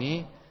minyak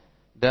wangi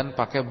dan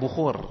pakai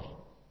bukhur.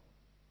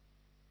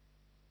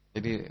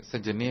 Jadi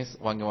sejenis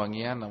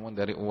wangi-wangian namun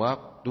dari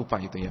uap dupa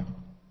itu ya.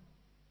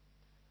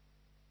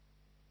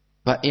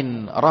 Fa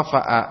in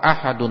rafa'a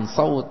ahadun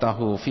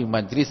sautahu fi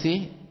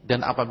majlisi,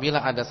 dan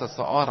apabila ada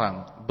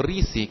seseorang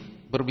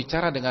berisik,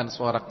 berbicara dengan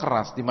suara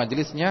keras di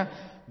majelisnya,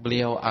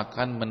 beliau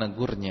akan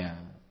menegurnya.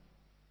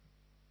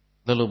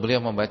 Lalu beliau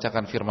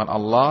membacakan firman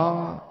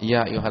Allah,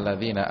 ya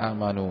ayyuhalladzina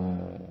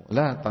amanu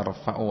la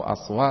tarfa'u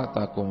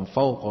aswatakum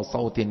fawqa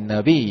sautin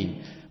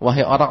nabi.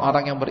 Wahai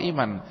orang-orang yang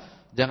beriman,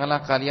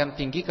 janganlah kalian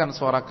tinggikan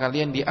suara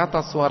kalian di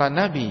atas suara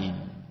Nabi.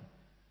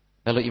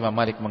 Lalu Imam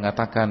Malik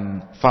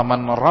mengatakan,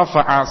 faman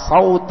rafa'a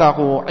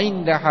sautahu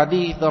inda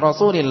hadits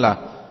Rasulillah,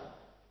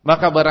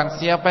 maka barang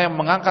siapa yang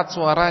mengangkat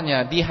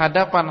suaranya di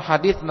hadapan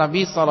hadis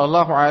Nabi SAW,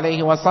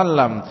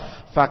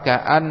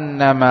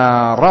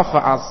 faka'annama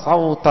rafa'a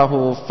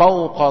sautahu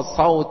fawqa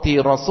sauti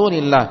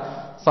Rasulillah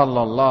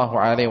sallallahu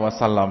alaihi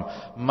wasallam,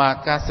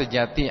 maka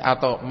sejati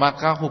atau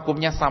maka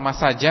hukumnya sama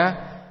saja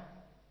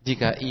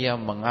jika ia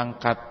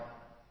mengangkat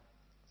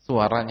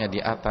suaranya di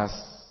atas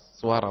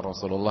suara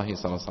Rasulullah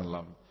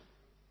SAW,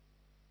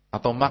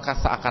 atau maka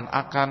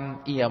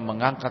seakan-akan ia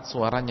mengangkat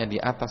suaranya di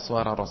atas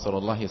suara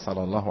Rasulullah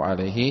sallallahu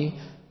alaihi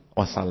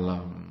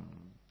wasallam.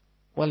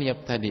 Wal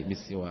yabtadi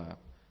bisiwak,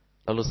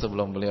 Lalu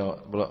sebelum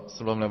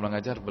beliau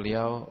mengajar,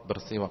 beliau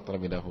bersih waktu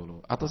lebih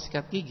dahulu atau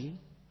sikat gigi.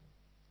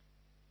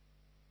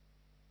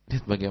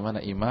 Lihat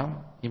bagaimana Imam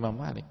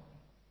Malik.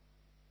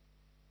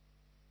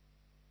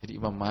 Jadi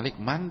Imam Malik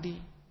mandi.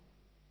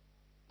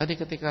 Tadi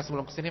ketika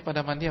sebelum kesini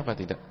pada mandi apa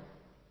tidak?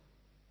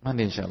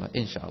 Mandi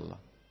insyaallah.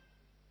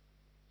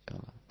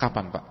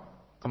 Kapan Pak?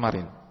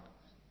 Kemarin.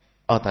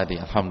 Oh tadi,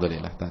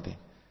 alhamdulillah tadi.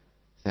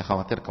 Saya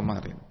khawatir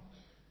kemarin.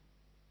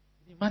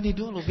 Mandi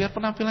dulu biar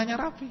penampilannya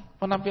rapi,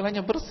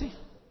 penampilannya bersih.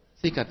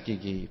 Sikat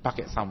gigi,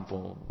 pakai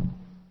sampo.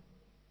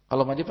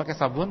 Kalau mandi pakai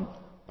sabun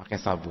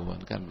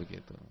kan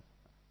begitu.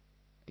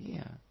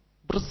 Iya,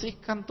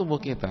 bersihkan tubuh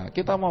kita.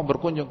 Kita mau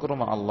berkunjung ke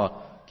rumah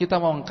Allah, kita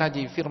mau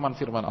mengkaji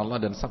firman-firman Allah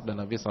dan sabda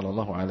Nabi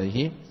sallallahu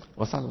alaihi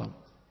wasallam.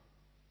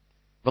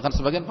 Bahkan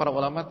sebagian para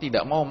ulama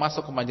tidak mau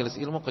masuk ke majelis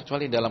ilmu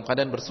kecuali dalam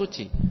keadaan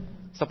bersuci,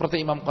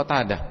 seperti Imam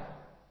Qatadah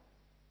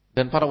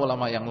dan para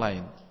ulama yang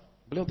lain.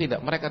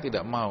 Mereka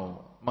tidak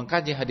mau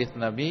mengkaji hadis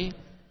Nabi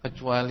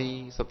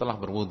kecuali setelah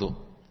berwudu.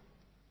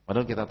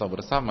 Padahal kita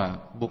tahu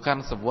bersama,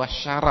 bukan sebuah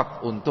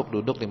syarat untuk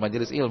duduk di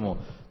majelis ilmu,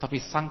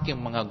 tapi saking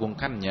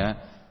mengagungkannya,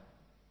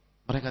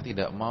 mereka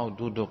tidak mau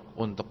duduk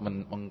untuk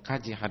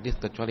mengkaji hadis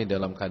kecuali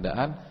dalam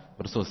keadaan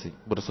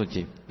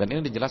bersuci. Dan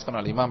ini dijelaskan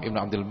oleh Imam Ibn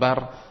Abdul Bar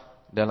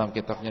dalam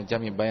kitabnya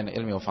Jami' Bayan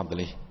Ilmi wa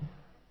Fadlih.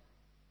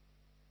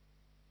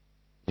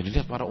 Jadi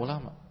lihat para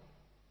ulama.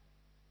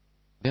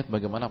 Lihat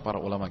bagaimana para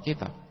ulama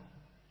kita.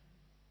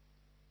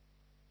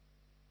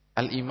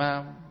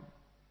 Al-Imam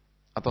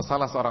atau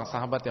salah seorang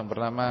sahabat yang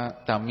bernama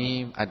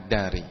Tamim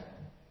Ad-Dari.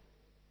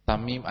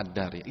 Tamim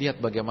Ad-Dari.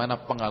 Lihat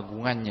bagaimana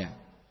pengagungannya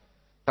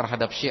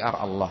terhadap syiar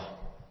Allah.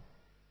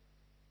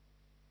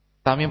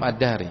 Tamim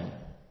Ad-Dari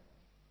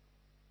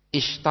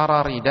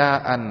ishtara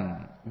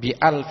ridaan bi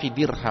alfi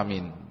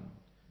dirhamin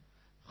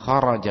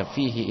kharaja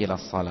fihi ila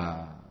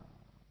shalah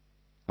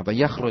atau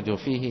yakhruju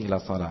fihi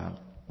ila shalah.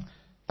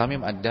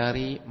 Tamim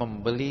Ad-Dari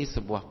membeli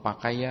sebuah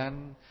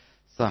pakaian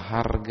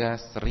seharga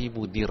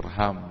 1000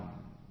 dirham.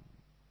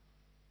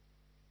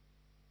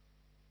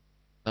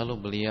 Lalu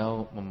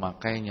beliau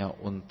memakainya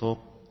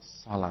untuk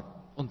salat,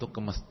 untuk ke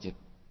masjid,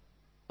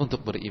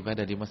 untuk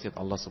beribadah di masjid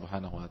Allah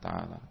Subhanahu wa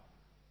taala.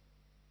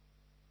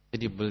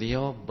 Jadi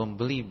beliau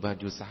membeli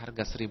baju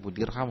seharga 1000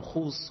 dirham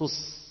khusus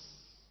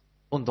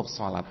untuk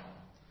salat,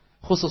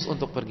 khusus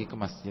untuk pergi ke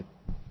masjid,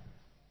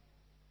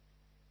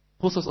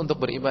 khusus untuk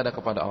beribadah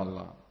kepada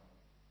Allah.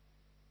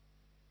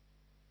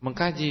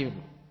 Mengkaji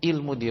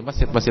ilmu di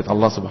masjid-masjid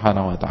Allah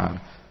Subhanahu wa taala.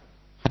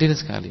 Hadirin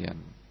sekalian,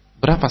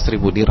 berapa 1000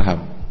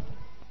 dirham?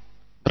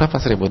 Berapa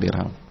 1000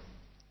 dirham?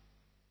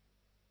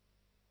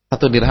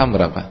 1 dirham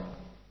berapa?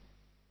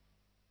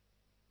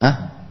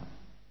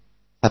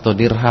 1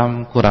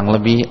 dirham kurang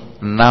lebih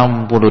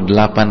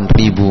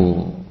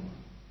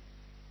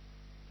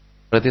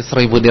 68.000. Berarti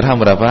 1000 dirham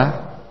berapa?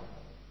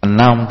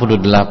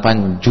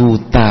 68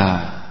 juta.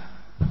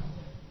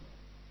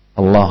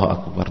 Allahu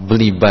Akbar.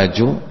 Beli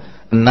baju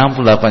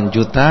 68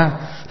 juta,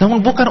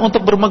 namun bukan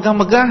untuk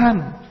bermegah-megahan,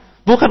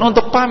 bukan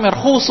untuk pamer,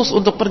 khusus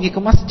untuk pergi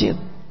ke masjid.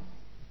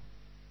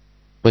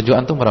 Baju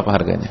antum berapa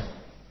harganya?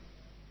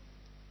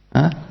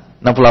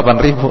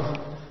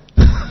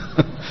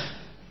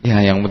 68.000.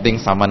 Ya, yang penting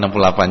sama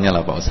 68-nya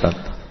lah Pak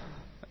Ustadz.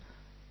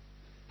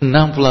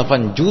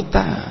 68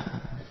 juta.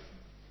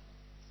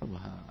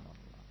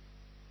 Subhanallah.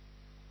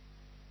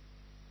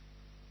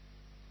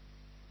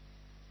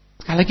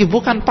 Sekali lagi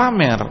bukan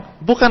pamer,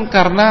 bukan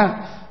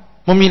karena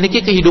memiliki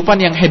kehidupan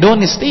yang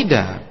hedonis,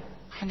 tidak.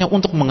 Hanya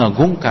untuk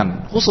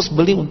mengagungkan, khusus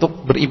beli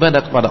untuk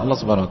beribadah kepada Allah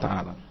Subhanahu wa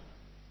taala.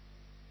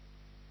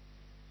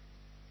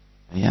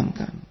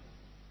 Bayangkan.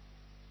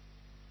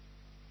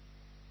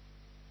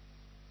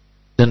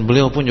 Dan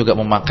beliau pun juga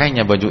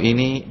memakainya baju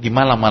ini di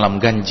malam-malam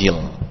ganjil.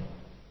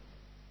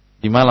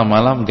 Di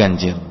malam-malam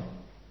ganjil.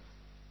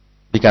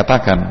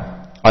 Dikatakan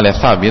oleh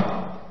Thabit,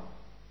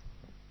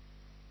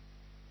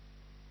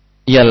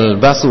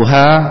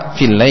 yalbasuha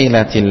fil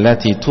lailati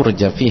allati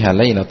turja fiha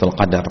lailatul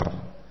qadar.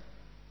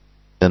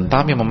 Dan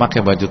Tamim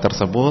memakai baju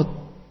tersebut,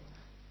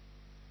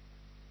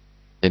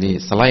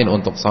 jadi selain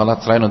untuk salat,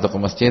 selain untuk ke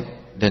masjid,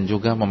 dan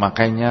juga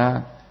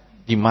memakainya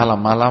di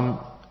malam-malam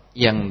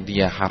yang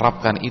dia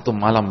harapkan itu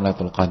malam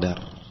Lailatul Qadar,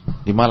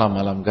 di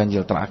malam-malam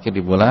ganjil terakhir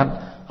di bulan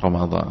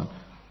Ramadan.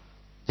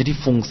 Jadi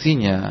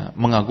fungsinya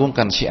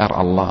mengagungkan syiar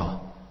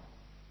Allah,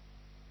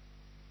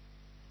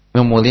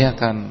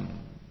 memuliakan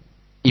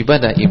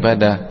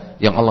ibadah-ibadah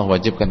yang Allah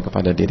wajibkan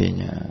kepada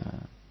dirinya.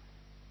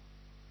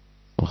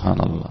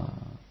 Subhanallah.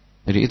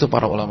 Jadi itu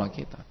para ulama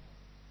kita.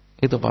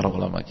 Itu para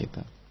ulama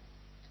kita.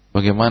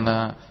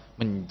 Bagaimana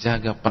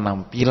menjaga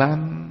penampilan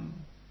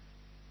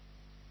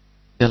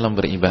dalam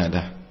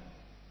beribadah,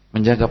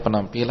 menjaga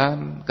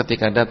penampilan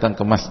ketika datang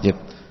ke masjid,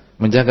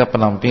 menjaga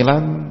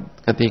penampilan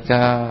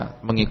ketika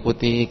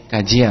mengikuti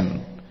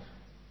kajian,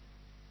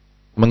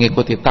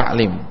 mengikuti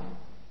ta'lim,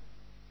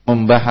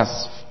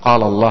 membahas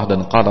qala Allah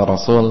dan qala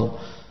Rasul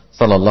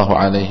sallallahu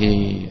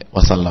alaihi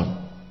wasallam.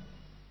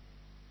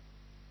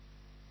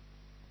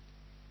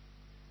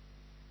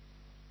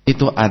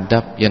 Itu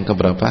adab yang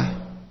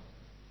keberapa?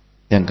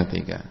 Yang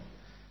ketiga.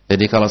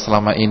 Jadi kalau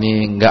selama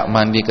ini nggak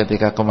mandi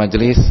ketika ke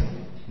majelis,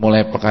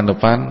 mulai pekan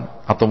depan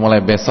atau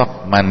mulai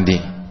besok mandi,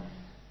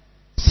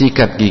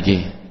 sikat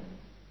gigi,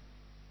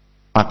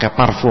 pakai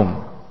parfum,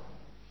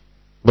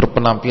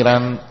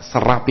 berpenampilan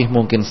serapih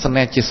mungkin,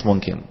 senecis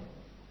mungkin.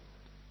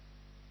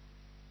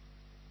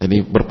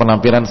 Jadi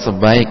berpenampilan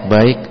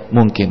sebaik-baik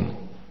mungkin.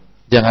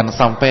 Jangan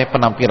sampai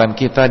penampilan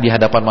kita di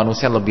hadapan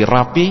manusia lebih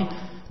rapi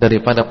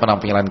daripada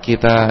penampilan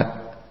kita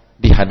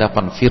di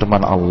hadapan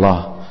firman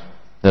Allah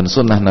dan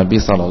sunnah Nabi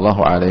SAW.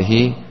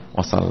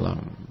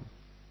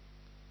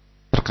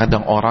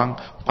 Terkadang orang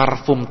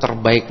parfum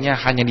terbaiknya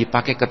hanya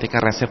dipakai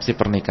ketika resepsi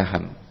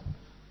pernikahan.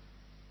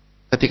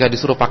 Ketika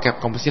disuruh pakai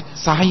ke masjid,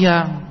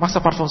 sayang,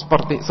 masa parfum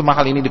seperti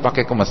semahal ini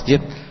dipakai ke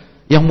masjid?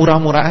 Yang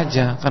murah-murah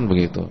aja, kan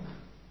begitu.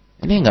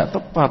 Ini enggak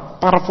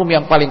tepat. Parfum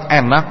yang paling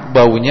enak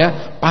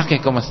baunya pakai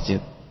ke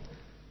masjid.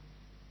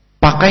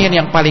 Pakaian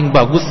yang paling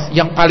bagus,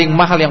 yang paling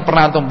mahal yang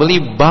pernah antum beli,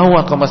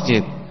 bawa ke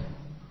masjid.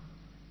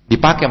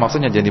 Dipakai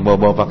maksudnya, jadi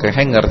bawa-bawa pakai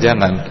hanger,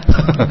 jangan.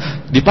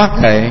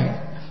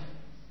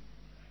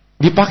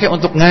 Dipakai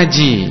untuk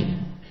ngaji.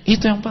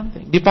 Itu yang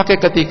penting. Dipakai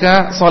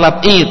ketika sholat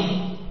Id.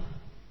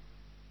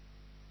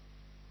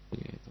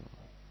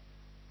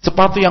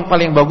 Sepatu yang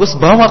paling bagus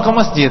bawa ke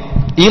masjid.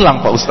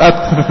 Hilang Pak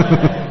Ustadz.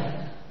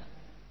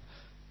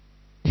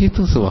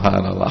 Itu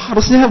subhanallah.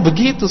 Harusnya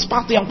begitu.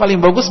 Sepatu yang paling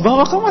bagus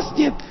bawa ke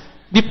masjid.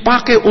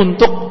 Dipakai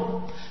untuk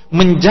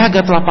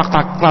menjaga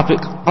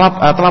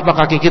telapak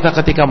kaki kita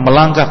ketika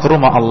melangkah ke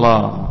rumah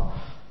Allah.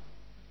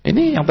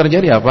 Ini yang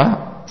terjadi apa?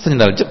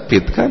 Sendal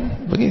jepit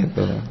kan?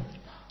 Begitu.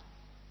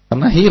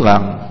 Karena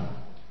hilang.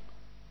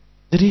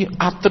 Jadi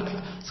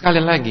sekali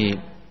lagi,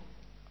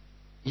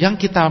 yang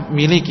kita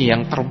miliki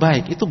yang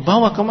terbaik itu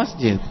bawa ke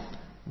masjid,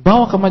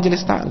 bawa ke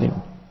majelis taklim.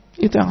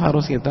 Itu yang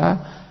harus kita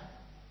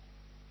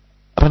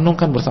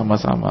renungkan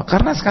bersama-sama.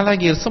 Karena sekali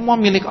lagi semua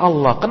milik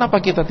Allah. Kenapa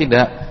kita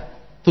tidak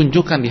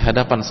tunjukkan di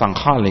hadapan Sang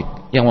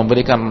Khalik yang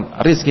memberikan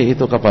rizki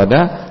itu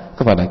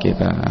kepada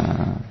kita?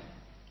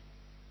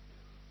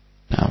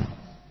 Nah,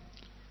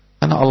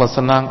 karena Allah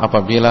senang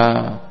apabila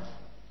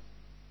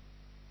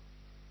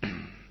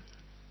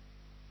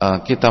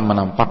kita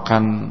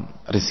menampakkan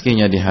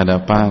rizkinya di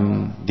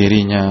hadapan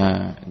dirinya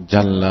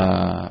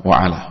Jalla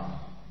wa'ala.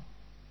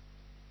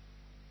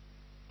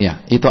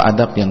 Ya, itu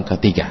adab yang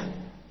ketiga.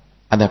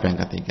 Adab yang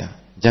ketiga,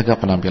 jaga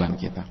penampilan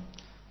kita.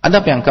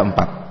 Adab yang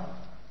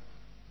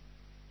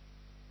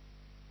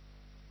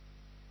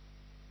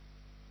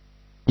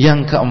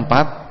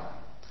keempat,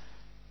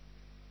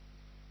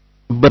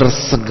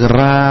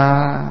 bersegera.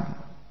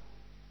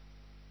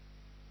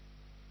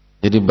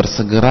 Jadi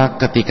bersegera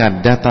ketika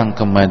datang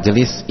ke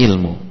majelis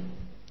ilmu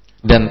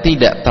dan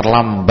tidak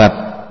terlambat,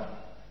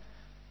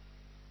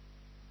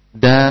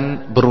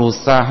 dan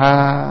berusaha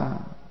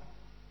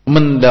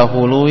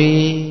mendahului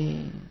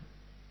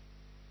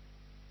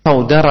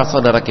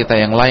saudara-saudara kita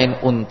yang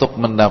lain untuk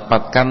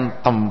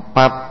mendapatkan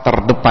tempat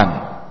terdepan,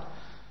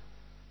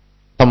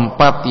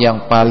 tempat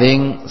yang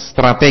paling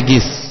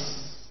strategis,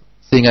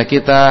 sehingga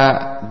kita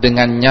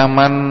dengan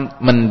nyaman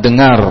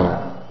mendengar,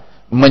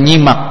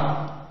 menyimak,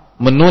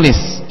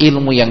 menulis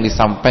ilmu yang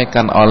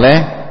disampaikan oleh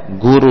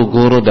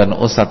guru-guru dan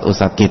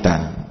ustadz-ustadz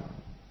kita.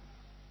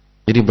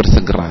 Jadi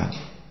bersegera,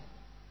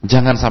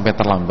 jangan sampai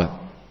terlambat.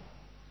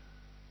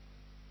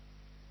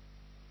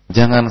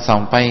 Jangan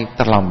sampai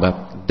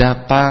terlambat.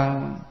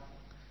 Datang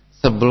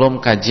sebelum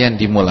kajian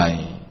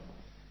dimulai.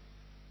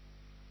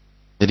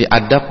 Jadi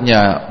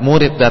adabnya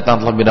murid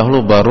datang terlebih dahulu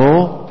baru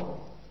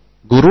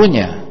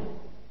gurunya.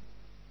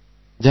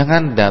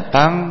 Jangan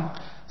datang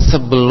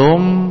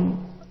sebelum,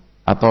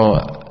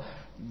 atau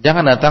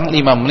jangan datang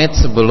 5 menit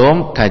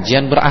sebelum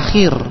kajian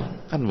berakhir,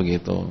 kan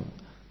begitu.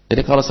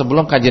 Jadi kalau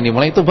sebelum kajian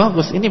dimulai itu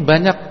bagus. Ini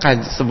banyak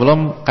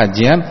sebelum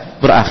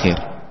kajian berakhir.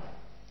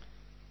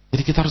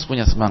 Jadi kita harus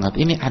punya semangat.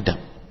 Ini adab.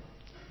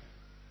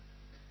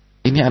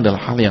 Ini adalah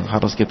hal yang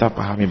harus kita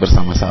pahami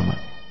bersama-sama,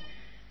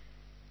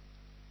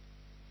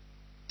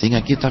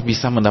 sehingga kita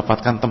bisa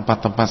mendapatkan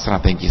tempat-tempat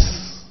strategis.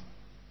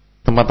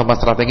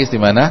 Tempat-tempat strategis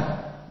di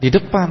mana? Di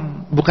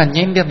depan, bukan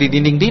nyender di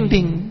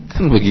dinding-dinding,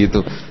 kan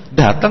begitu.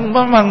 Datang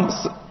memang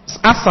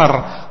asar,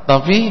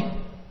 tapi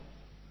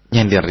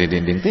nyender di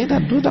dinding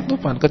tidak, duduk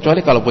depan. Kecuali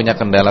kalau punya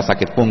kendala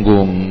sakit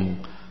punggung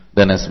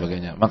dan lain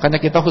sebagainya.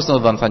 Makanya kita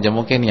husnudzon saja,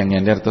 mungkin yang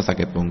nyender itu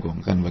sakit punggung,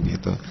 kan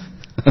begitu.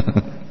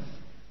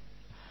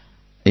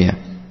 Iya.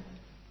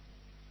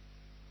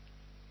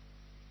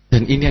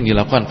 Dan ini yang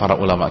dilakukan para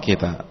ulama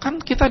kita. Kan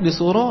kita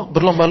disuruh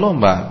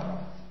berlomba-lomba,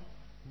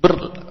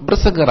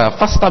 bersegera,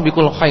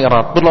 fastabiqul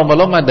khairat,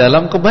 berlomba-lomba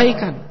dalam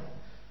kebaikan.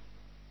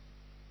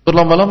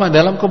 Berlomba-lomba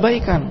dalam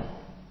kebaikan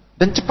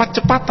dan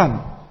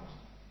cepat-cepatan.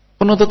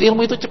 Penuntut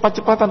ilmu itu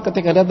cepat-cepatan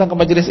ketika datang ke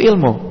majelis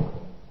ilmu.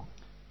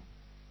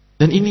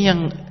 Dan ini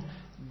yang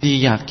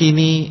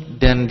diyakini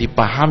dan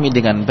dipahami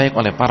dengan baik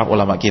oleh para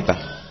ulama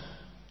kita.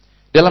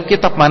 Dalam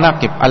kitab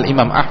Manaqib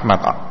Al-Imam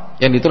Ahmad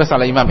yang ditulis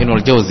oleh Imam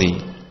Ibnul Jauzi,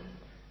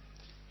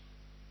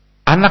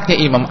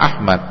 anaknya Imam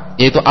Ahmad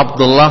yaitu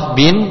Abdullah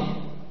bin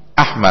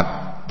Ahmad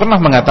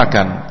pernah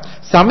mengatakan,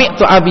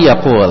 sami'tu abi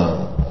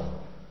yaqul,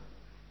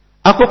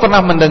 Aku pernah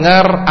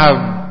mendengar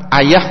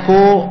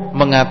ayahku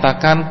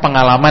mengatakan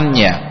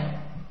pengalamannya.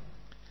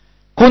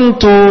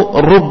 Kuntu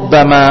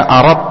rubbama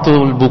aradtu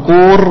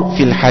al-bukur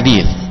fil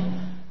hadith.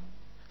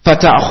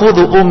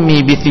 Fata'khudhu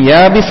ummi bi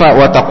thiyabi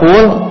wa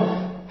taqul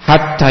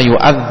hatta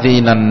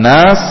yu'adhdhina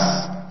an-nas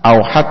aw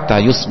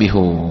hatta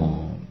yusbihu.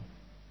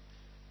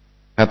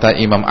 Kata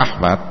Imam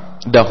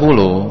Ahmad,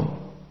 dahulu,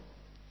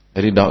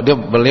 jadi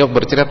beliau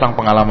bercerita tentang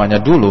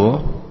pengalamannya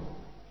dulu.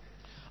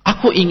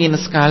 Aku ingin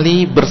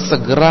sekali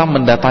bersegera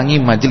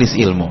mendatangi majelis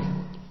ilmu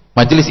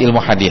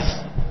hadis.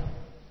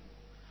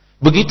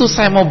 Begitu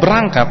saya mau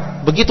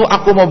berangkat, begitu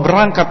aku mau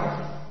berangkat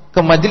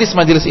ke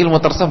majelis ilmu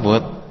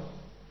tersebut,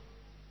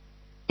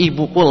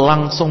 ibuku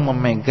langsung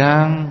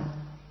memegang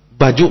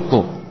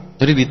bajuku.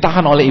 Jadi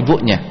ditahan oleh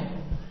ibunya.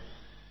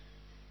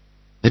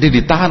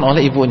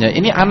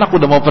 Ini anak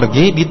udah mau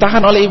pergi,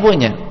 ditahan oleh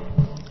ibunya.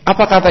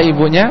 Apa kata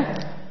ibunya?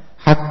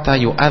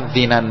 Hatta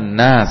yu'adzinan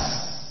nas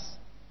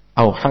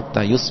au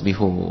hatta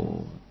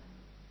yusbihu.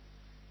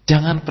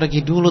 Jangan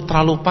pergi dulu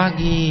terlalu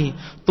pagi,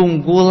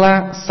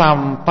 tunggulah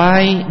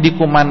sampai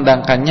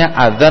dikumandangkannya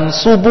azan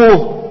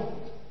subuh,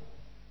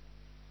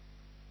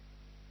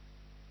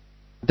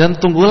 dan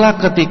tunggulah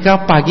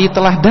ketika pagi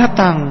telah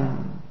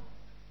datang.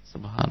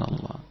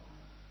 Subhanallah.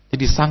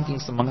 Jadi saking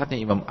semangatnya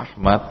Imam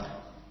Ahmad,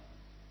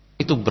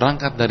 itu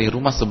berangkat dari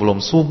rumah sebelum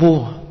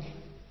subuh.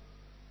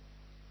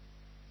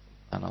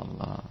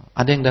 Subhanallah.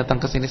 Ada yang datang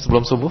ke sini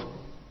sebelum subuh?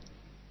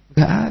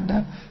 Gak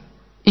ada.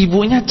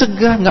 Ibunya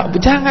cegah,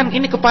 jangan,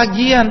 ini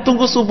kepagian,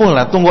 tunggu subuh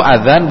lah, tunggu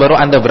azan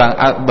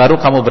baru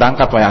kamu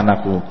berangkat wahai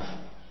anakku.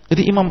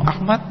 Jadi Imam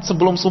Ahmad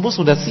sebelum subuh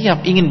sudah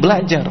siap, ingin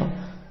belajar,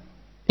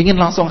 ingin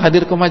langsung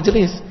hadir ke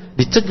majelis,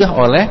 dicegah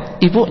oleh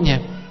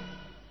ibunya.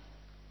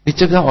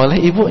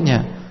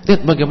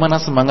 Lihat bagaimana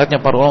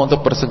semangatnya para ulama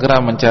untuk bersegera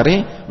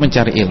mencari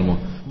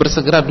ilmu,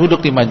 bersegera duduk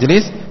di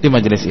majelis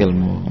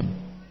ilmu.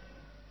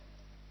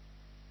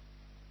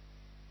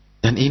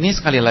 Dan ini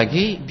sekali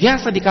lagi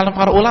biasa di kalangan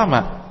para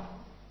ulama.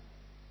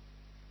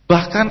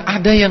 Bahkan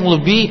ada yang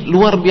lebih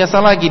luar biasa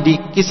lagi di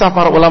kisah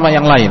para ulama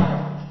yang lain.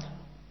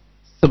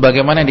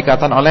 Sebagaimana yang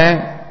dikatakan oleh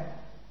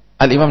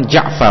Al-Imam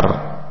Ja'far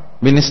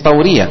bin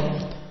Istawriyah,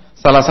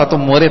 salah satu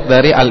murid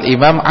dari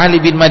Al-Imam Ali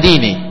bin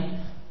Madini.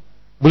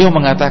 Beliau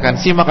mengatakan,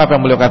 simak apa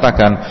yang beliau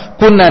katakan,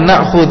 kunna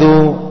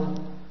na'khudhu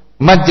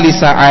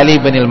majlisa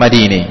Ali bin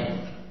Al-Madini.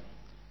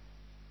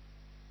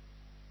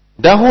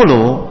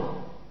 Dahulu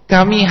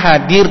kami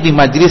hadir di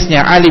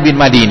majelisnya Ali bin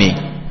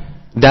Madini.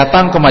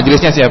 Datang ke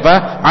majelisnya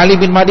siapa? Ali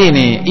bin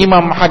Madini,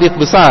 imam hadits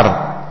besar.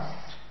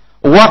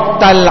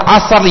 Waqtal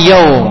asar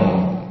yaum.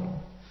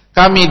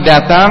 Kami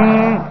datang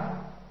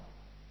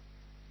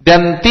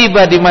dan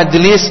tiba di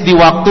majelis di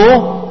waktu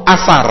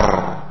asar.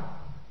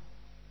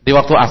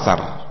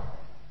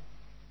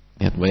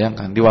 Lihat,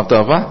 bayangkan, di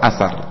waktu apa?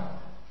 Asar.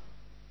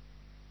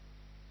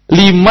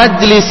 Li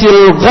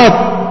majlisil ghad,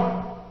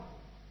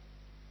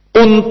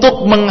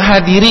 untuk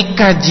menghadiri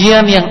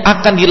kajian yang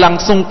akan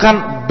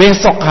dilangsungkan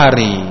besok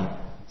hari.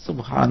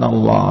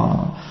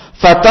 Subhanallah.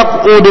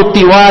 Fataqudu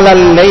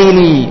tiwalal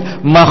laili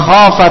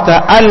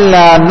makhafata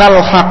alla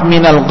nalhaq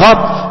minal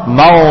ghad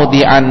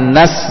mawdi'an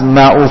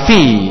nasma'u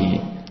fi.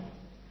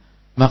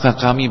 Maka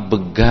kami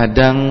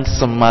begadang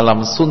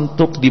semalam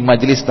suntuk di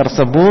majelis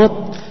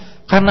tersebut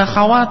karena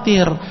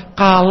khawatir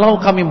kalau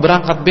kami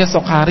berangkat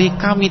besok hari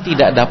kami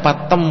tidak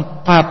dapat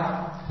tempat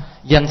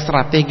yang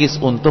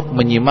strategis untuk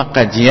menyimak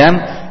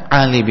kajian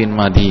Ali bin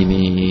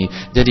Madini.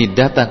 Jadi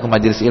datang ke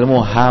majelis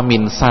ilmu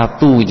H-1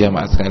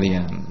 jamaah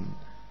sekalian.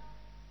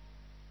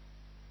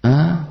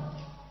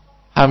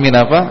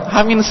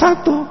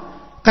 H-1.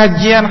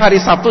 Kajian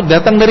hari Sabtu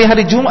datang dari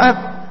hari Jumat.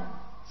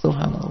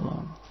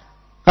 Subhanallah.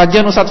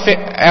 Kajian Ustadz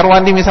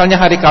Erwandi misalnya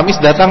hari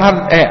Kamis datang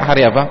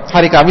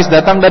hari Kamis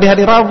datang dari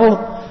hari Rabu.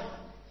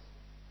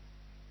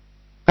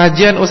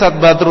 Kajian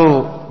Ustadz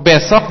Badru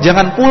besok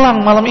jangan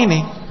pulang malam ini.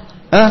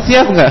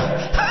 Siap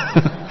enggak?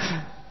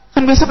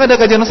 Kan besok ada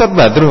kajian Ustadz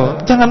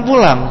Badru, jangan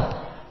pulang.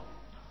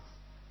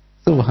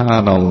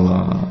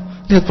 Subhanallah.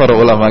 Lihat para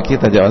ulama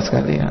kita jamaah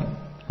sekalian.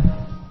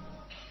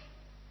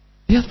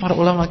 Lihat para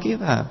ulama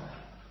kita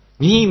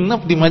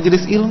nginep di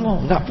majelis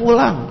ilmu, enggak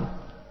pulang.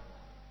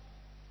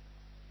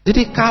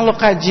 Jadi kalau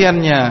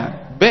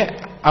kajiannya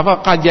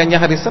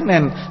hari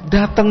Senin,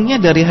 datangnya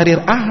dari hari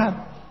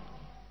Ahad.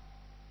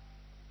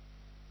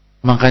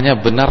 Makanya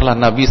benarlah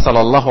Nabi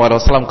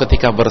SAW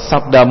ketika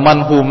bersabda,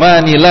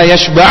 manhumani la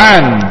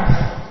yashba'an,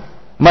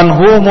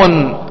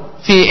 manhumun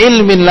fi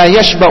ilmin la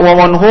yashba' wa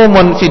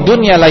manhumun fi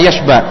dunya la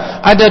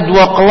yashba'. Ada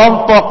dua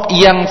kelompok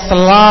yang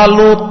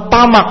selalu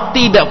tamak,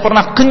 tidak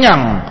pernah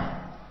kenyang,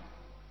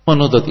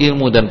 menuntut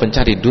ilmu dan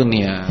pencari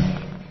dunia.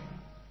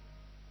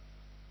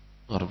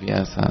 Luar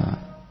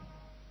biasa.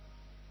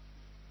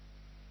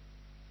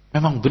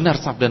 Memang benar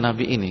sabda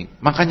Nabi ini.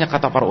 Makanya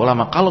kata para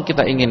ulama, kalau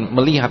kita ingin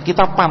melihat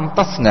kita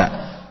pantas enggak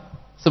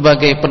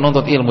sebagai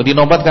penuntut ilmu,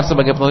 dinobatkan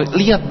sebagai penuntut,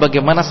 lihat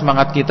bagaimana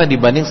semangat kita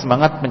dibanding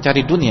semangat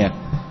mencari dunia.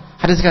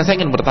 Hadis sekali saya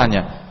ingin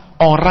bertanya,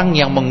 orang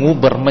yang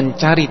menguber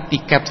mencari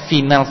tiket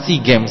final SEA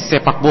Games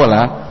sepak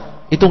bola,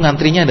 itu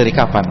ngantrinya dari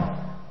kapan?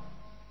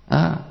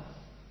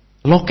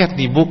 Loket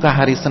dibuka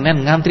hari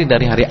Senin, ngantri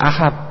dari hari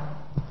Ahad.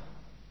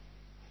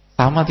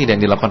 Sama tidak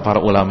yang dilakukan para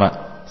ulama?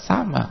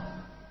 Sama.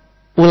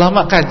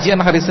 Ulama kajian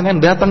hari Senin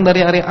datang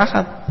dari hari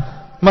Ahad.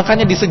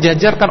 Makanya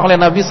disejajarkan oleh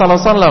Nabi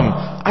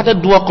SAW. Ada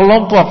dua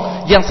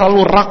kelompok yang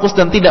selalu rakus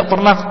dan tidak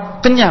pernah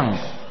kenyang.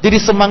 Jadi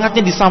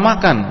semangatnya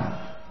disamakan.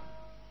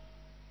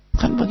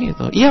 Kan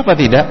begitu. Iya apa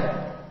tidak?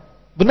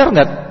 Benar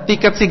nggak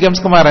tiket SEA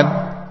Games kemarin?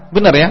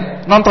 Benar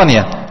ya? Nonton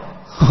ya?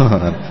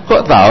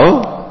 Kok tahu?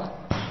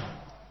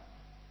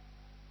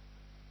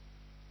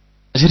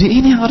 Jadi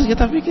ini yang harus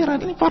kita pikirkan.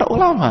 Ini para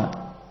ulama.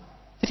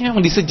 Jadi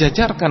memang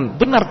disejajarkan.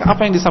 Benar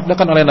apa yang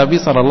disabdakan oleh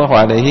Nabi SAW.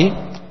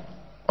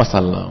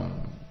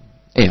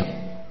 Iya.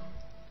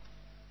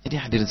 Jadi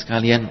hadirin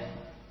sekalian,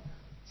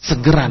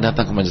 segera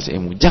datang ke majelis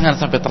ilmu. Jangan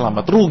sampai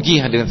terlambat.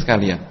 Rugi hadirin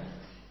sekalian.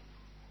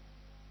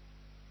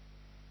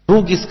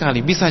 Rugi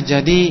sekali. Bisa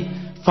jadi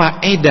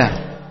faedah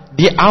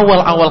di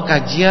awal-awal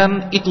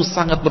kajian itu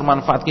sangat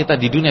bermanfaat kita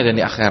di dunia dan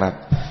di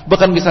akhirat.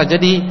 Bahkan bisa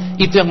jadi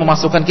itu yang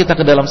memasukkan kita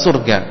ke dalam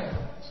surga.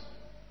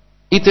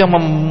 Itu yang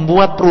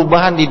membuat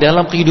perubahan di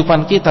dalam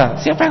kehidupan kita.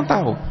 Siapa yang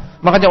tahu?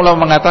 Makanya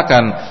ulama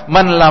mengatakan,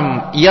 man lam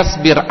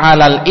yasbir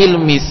 'alal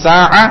ilmi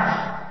sa'ah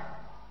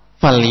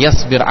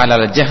falyasbir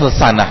 'alal jahl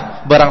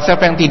sanah. Barang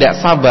siapa yang tidak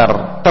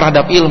sabar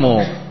terhadap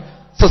ilmu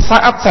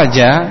sesaat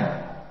saja,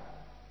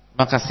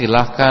 maka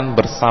silahkan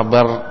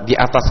bersabar di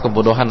atas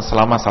kebodohan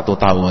selama 1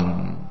 tahun.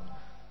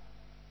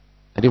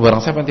 Jadi barang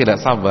siapa yang tidak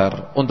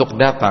sabar untuk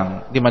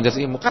datang di majelis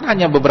ilmu, kan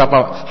hanya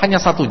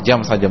 1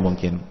 jam saja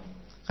mungkin.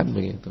 Kan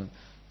begitu.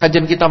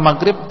 Kajian kita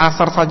maghrib,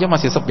 asar saja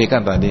masih sepi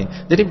kan tadi.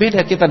 Jadi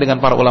beda kita dengan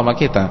para ulama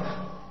kita.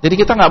 Jadi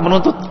kita nggak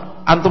menuntut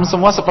antum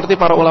semua seperti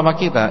para ulama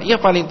kita. Ya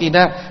paling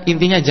tidak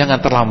intinya jangan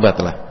terlambat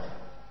lah.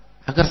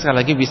 Agar sekali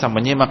lagi bisa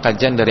menyimak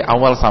kajian dari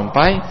awal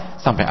sampai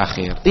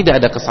akhir.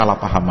 Tidak ada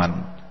kesalahpahaman.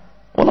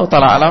 Wallahu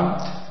ta'ala alam,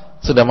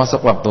 sudah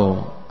masuk waktu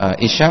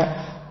Isya.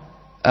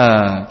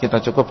 Kita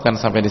cukupkan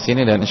sampai di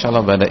sini dan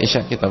insyaallah pada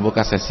Isya kita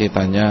buka sesi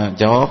tanya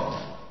jawab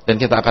dan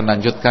kita akan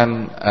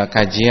lanjutkan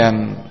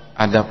kajian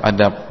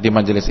adab-adab di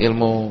majelis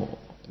ilmu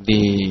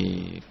di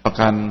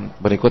pekan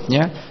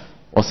berikutnya.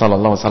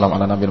 Wassallallahu wasallam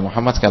ala nabiyina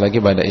Muhammad. Sekali lagi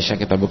pada Isya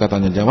kita buka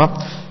tanya jawab.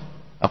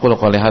 Aku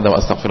qouli hadza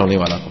wa astaghfirullah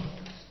wa lakum.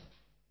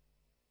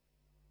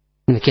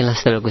 Demikianlah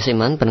saudara Gus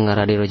Iman, pendengar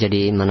radio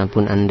jadi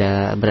manapun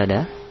Anda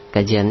berada.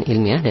 Kajian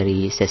ilmiah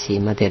dari sesi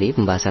materi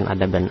pembahasan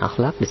adab dan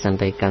akhlak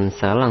disampaikan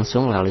secara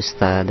langsung melalui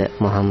Ustadz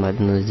Muhammad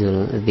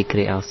Nuzul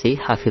Dzikri LC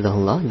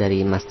hafizahullah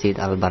dari Masjid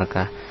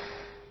Al-Barakah.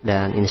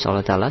 Dan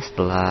insyaallah ta'ala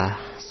setelah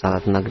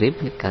salat maghrib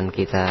akan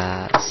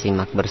kita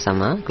simak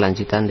bersama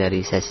kelanjutan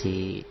dari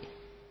sesi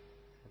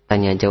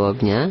tanya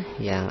jawabnya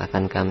yang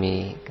akan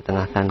kami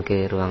ketengahkan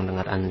ke ruang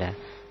dengar Anda.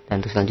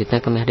 Dan untuk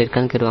selanjutnya kami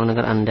hadirkan ke ruang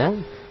dengar Anda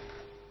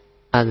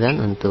azan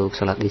untuk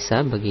sholat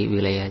isya bagi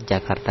wilayah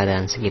Jakarta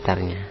dan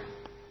sekitarnya.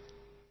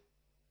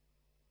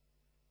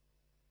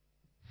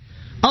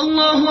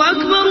 Allahu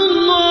Akbar,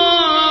 Allahu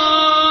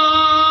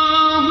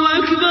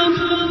Akbar,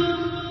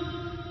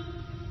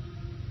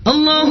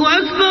 Allahu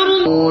Akbar.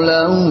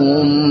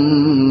 Lahum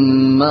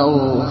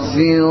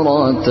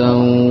maghfiratan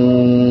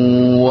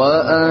wa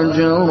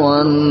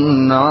ajran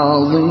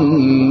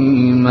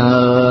 'azima.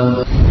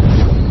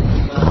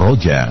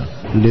 رجاء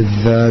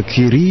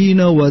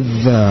للذاكرين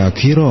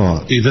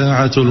والذاكرات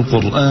إذاعة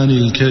القرآن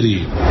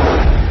الكريم.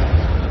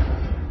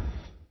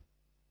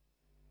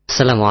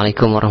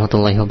 Assalamualaikum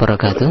warahmatullahi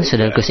wabarakatuh.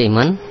 Saudara Gus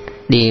Iman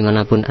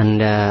dimanapun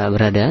Anda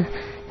berada,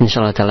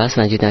 insyaallah ta'ala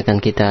selanjutnya akan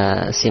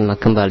kita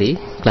simak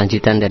kembali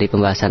kelanjutan dari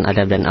pembahasan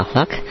adab dan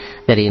akhlak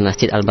dari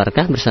Masjid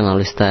Al-Barakah bersama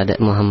Ustadz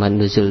Muhammad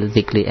Nuzul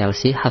Dzikri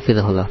LC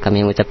hafizahullah.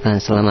 Kami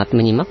mengucapkan selamat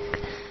menyimak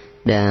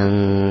dan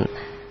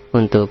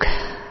untuk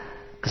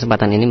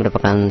kesempatan ini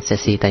merupakan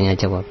sesi tanya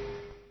jawab.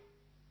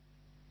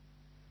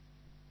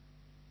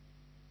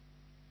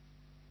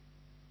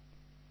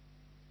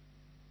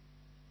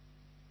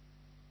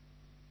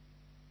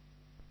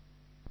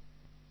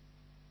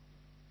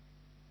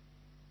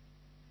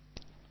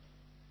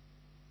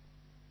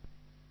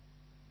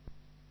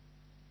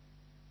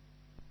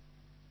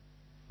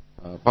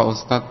 Pak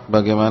Ustadz,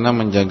 bagaimana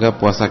menjaga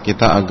puasa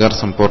kita agar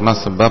sempurna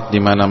sebab di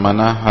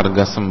mana-mana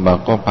harga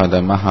sembako pada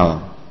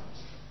mahal?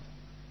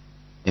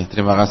 Ya,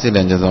 terima kasih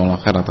dan jazakallahu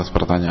khair atas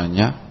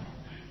pertanyaannya.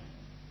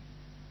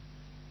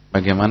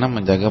 Bagaimana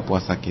menjaga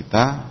puasa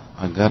kita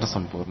agar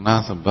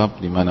sempurna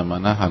sebab di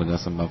mana-mana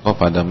harga sembako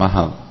pada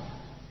mahal?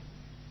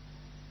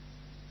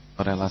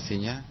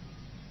 Korelasinya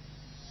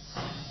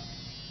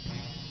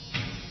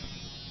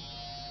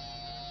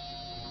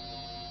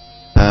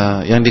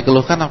yang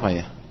dikeluhkan apa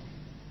ya?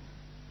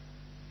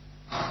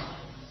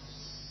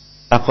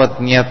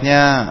 Takut niatnya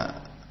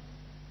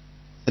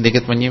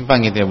sedikit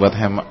menyimpang gitu ya buat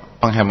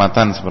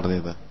penghematan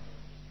seperti itu.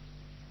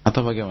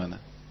 Atau bagaimana?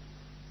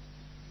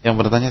 Yang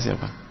bertanya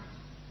siapa?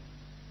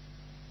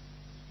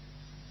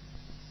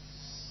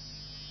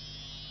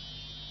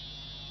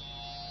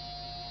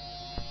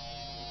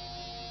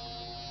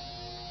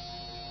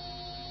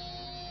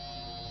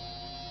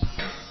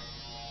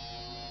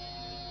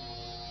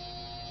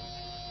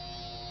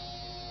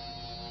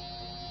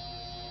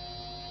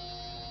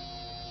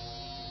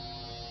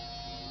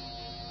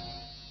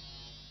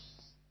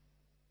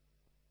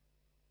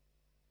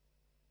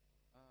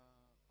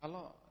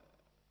 Kalau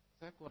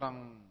saya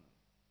kurang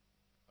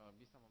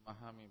bisa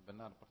memahami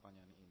benar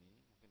pertanyaan ini,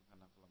 mungkin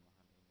karena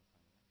kelemahan ilmu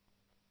saya.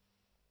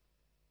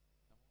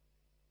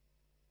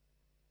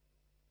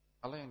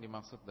 Kalau yang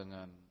dimaksud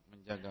dengan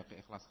menjaga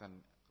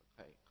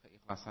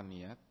keikhlasan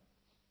niat,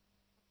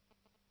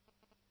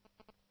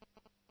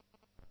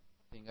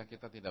 sehingga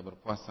kita tidak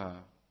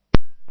berpuasa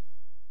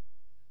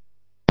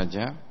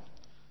saja,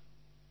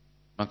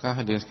 maka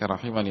hadirin sekalian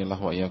rahimanillah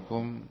wa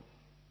iyyakum,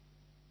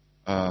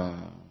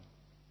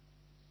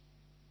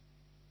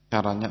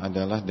 caranya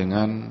adalah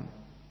dengan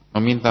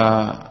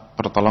meminta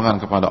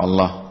pertolongan kepada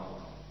Allah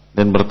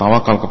dan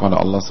bertawakal kepada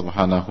Allah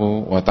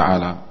Subhanahu wa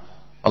taala.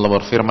 Allah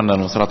berfirman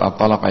dalam surat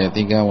At-Talaq ayat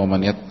 3,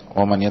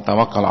 "Wa man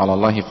yatawakkal 'ala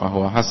Allahi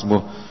fahuwa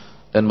hasbuh."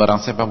 Dan barang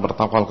siapa yang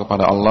bertawakal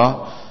kepada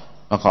Allah,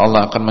 maka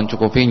Allah akan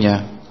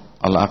mencukupinya.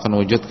 Allah akan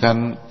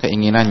wujudkan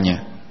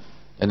keinginannya.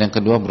 Dan yang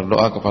kedua,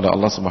 berdoa kepada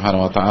Allah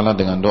Subhanahu wa taala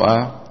dengan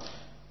doa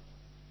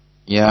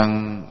yang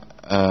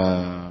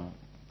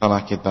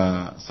telah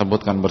kita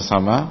sebutkan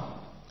bersama.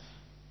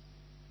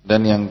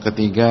 Dan yang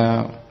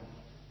ketiga,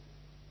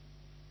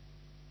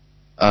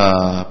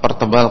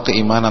 pertebal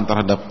keimanan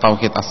terhadap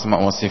tauhid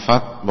asma wa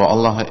sifat, bahwa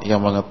Allah yang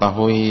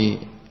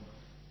mengetahui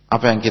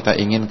apa yang kita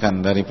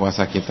inginkan dari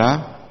puasa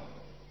kita,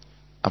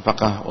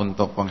 apakah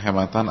untuk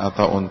penghematan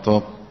atau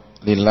untuk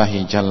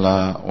lillahi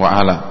jalla wa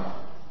ala.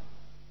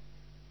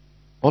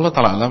 Allah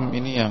ta'ala alam,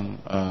 ini yang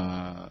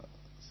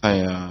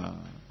saya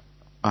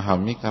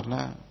pahami,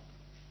 karena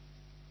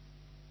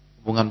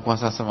hubungan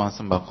puasa sama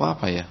sembako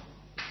apa ya?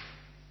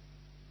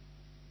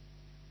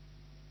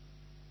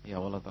 Ya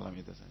Allah ta'ala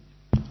itu saja.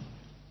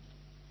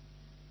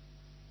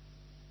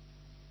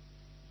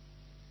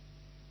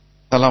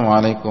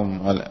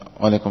 Assalamualaikum.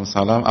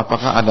 Waalaikumsalam.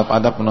 Apakah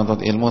adab-adab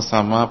menuntut ilmu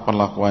sama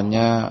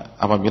perlakuannya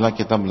apabila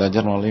kita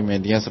belajar melalui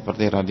media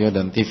seperti radio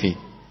dan TV?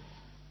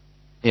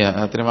 Ya,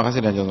 terima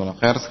kasih dan jazakallahu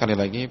khair. Sekali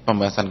lagi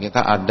pembahasan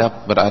kita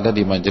adab berada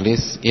di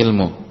majelis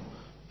ilmu.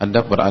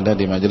 Adab berada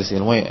di majelis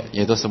ilmu,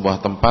 yaitu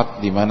sebuah tempat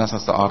di mana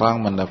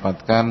seseorang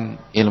mendapatkan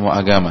ilmu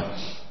agama.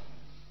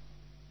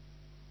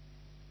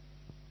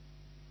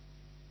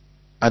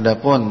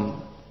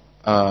 Adapun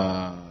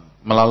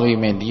melalui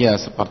media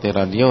seperti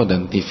radio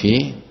dan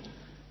TV,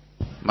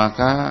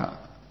 maka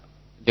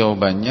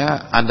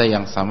jawabannya ada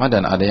yang sama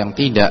dan ada yang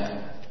tidak.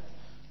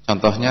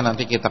 Contohnya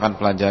nanti kita akan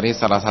pelajari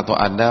salah satu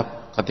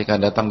adab ketika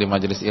datang di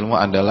majelis ilmu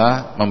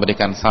adalah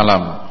memberikan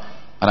salam.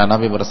 Karena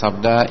Nabi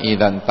bersabda,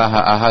 "Idzan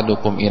taha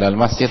ahadukum ilal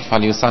masjid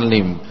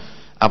falyusallim."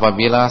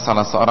 Apabila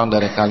salah seorang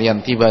dari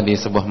kalian tiba di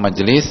sebuah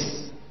majelis,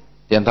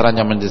 di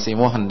antaranya majelis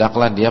ilmu,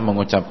 hendaklah dia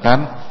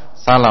mengucapkan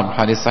salam.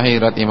 Hadis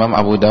sahih riwayat Imam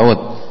Abu Daud.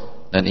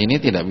 Dan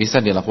ini tidak bisa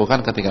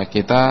dilakukan ketika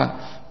kita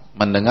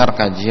mendengar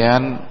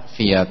kajian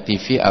via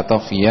TV atau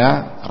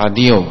via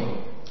radio.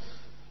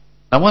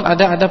 Namun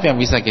ada adab yang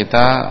bisa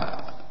kita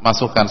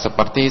masukkan,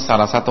 seperti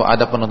salah satu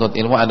adab penuntut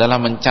ilmu adalah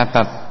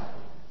mencatat.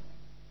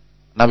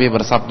 Nabi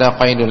bersabda,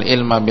 "Qaidul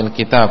ilma bil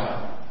kitab."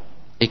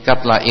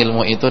 Ikatlah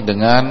ilmu itu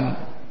dengan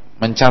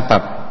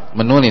mencatat,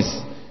 menulis.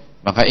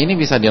 Maka ini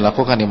bisa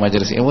dilakukan di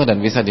majelis ilmu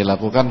dan bisa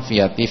dilakukan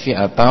via TV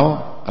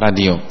atau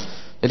radio.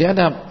 Jadi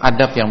ada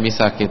adab yang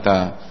bisa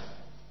kita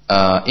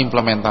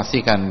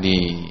implementasikan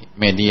di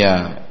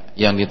media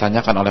yang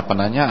ditanyakan oleh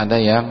penanya, ada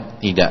yang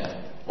tidak.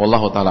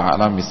 Wallahu ta'ala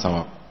a'lam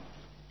bishawab.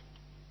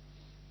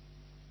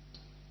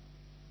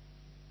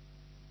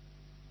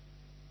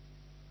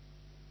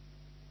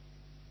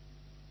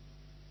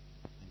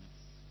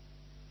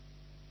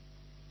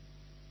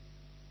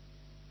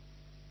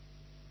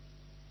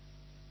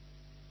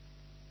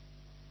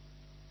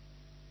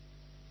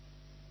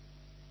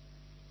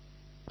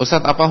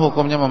 Ustadz, apa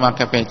hukumnya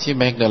memakai peci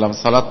baik dalam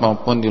salat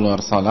maupun di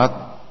luar salat?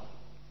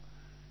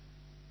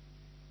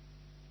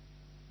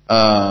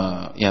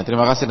 Ya,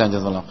 terima kasih dan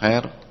jazakallahu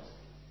khair.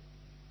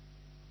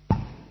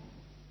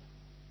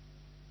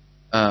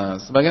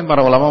 Sebagian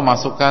para ulama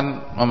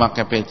memasukkan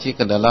memakai peci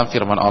ke dalam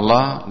firman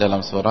Allah dalam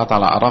surat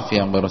Al-A'raf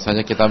yang baru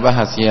saja kita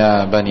bahas,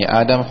 "Ya bani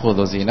Adam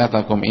khudhu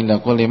zinatakum inda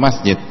kulli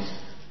masjid."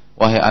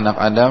 Wahai anak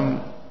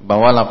Adam,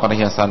 bawalah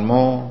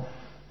perhiasanmu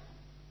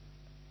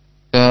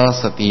ke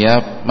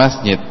setiap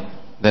masjid.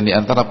 Dan di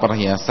antara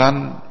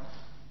perhiasan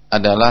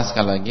adalah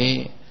sekali lagi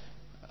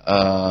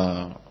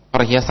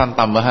perhiasan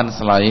tambahan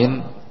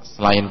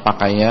selain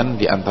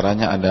pakaian, di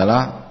antaranya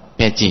adalah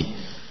peci.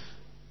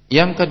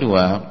 Yang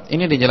kedua,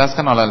 ini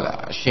dijelaskan oleh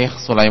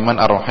Syekh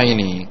Sulaiman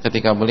Ar-Ruhaili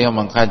ketika beliau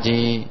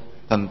mengkaji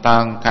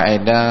tentang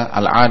kaidah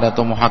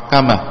al-'adatu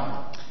muhakkamah.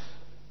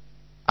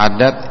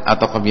 Adat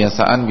atau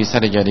kebiasaan bisa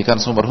dijadikan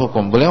sumber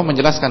hukum. Beliau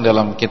menjelaskan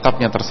dalam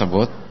kitabnya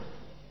tersebut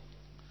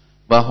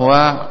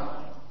bahwa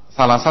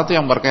salah satu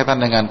yang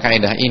berkaitan dengan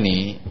kaidah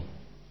ini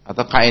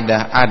atau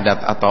kaidah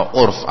adat atau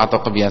urf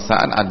atau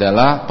kebiasaan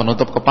adalah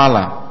penutup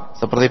kepala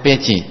seperti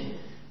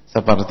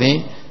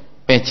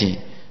peci.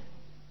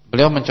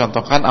 Beliau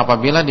mencontohkan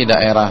apabila di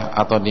daerah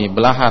atau di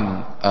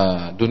belahan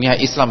dunia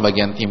Islam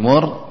bagian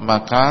timur,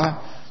 maka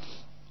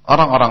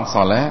orang-orang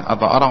soleh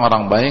atau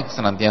orang-orang baik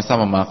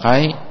senantiasa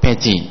memakai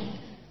peci.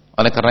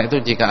 Oleh karena itu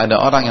jika ada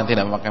orang yang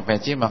tidak memakai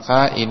peci,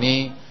 maka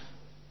ini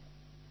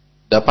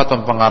dapat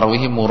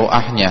mempengaruhi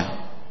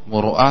muruahnya.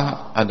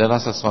 Muruah adalah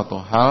sesuatu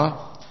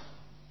hal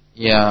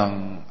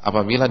yang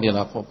apabila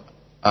dilakukan,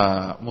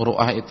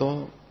 muruah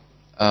itu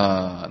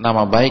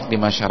nama baik di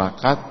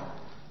masyarakat,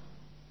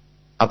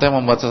 atau yang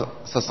membuat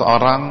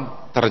seseorang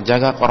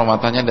terjaga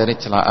kehormatannya dari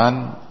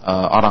celaan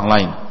orang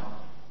lain.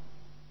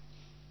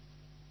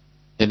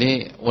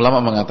 Jadi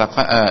ulama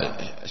mengatakan,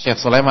 Syekh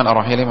Sulaiman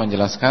Ar-Rahili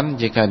menjelaskan,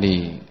 jika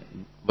di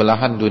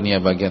belahan dunia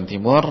bagian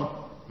timur,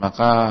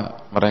 maka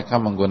mereka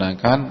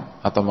menggunakan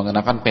atau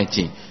mengenakan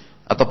peci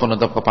atau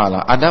penutup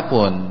kepala.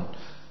 Adapun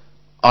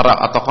orang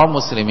atau kaum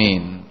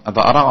muslimin atau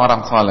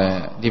orang-orang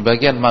saleh di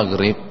bagian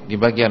maghrib, di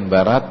bagian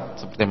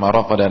barat seperti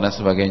Maroko dan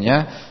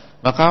sebagainya,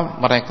 maka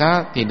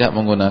mereka tidak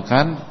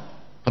menggunakan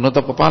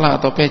penutup kepala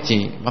atau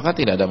peci, maka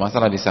tidak ada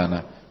masalah di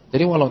sana.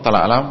 Jadi walau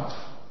ta'ala alam,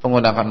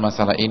 penggunaan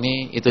masalah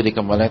ini itu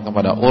dikembalikan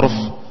kepada urf,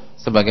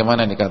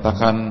 sebagaimana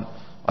dikatakan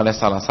oleh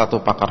salah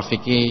satu pakar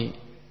fikih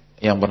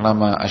yang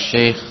bernama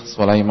Syekh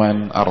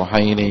Sulaiman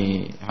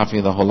Ar-Rahili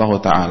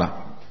hafizahullahu taala.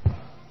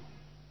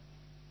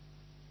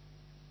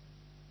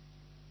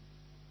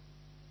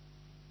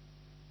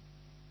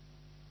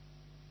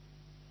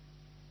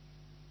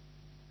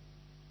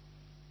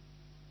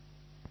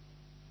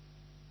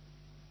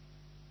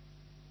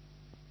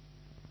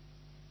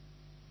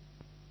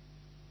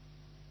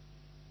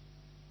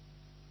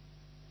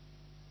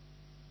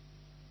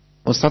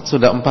 Ustadz,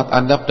 sudah 4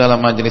 adab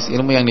dalam majelis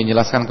ilmu yang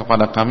dijelaskan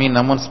kepada kami,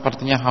 namun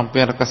sepertinya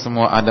hampir ke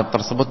semua adab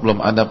tersebut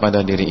belum ada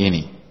pada diri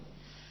ini.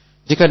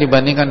 Jika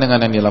dibandingkan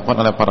dengan yang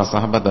dilakukan oleh para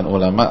sahabat dan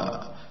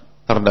ulama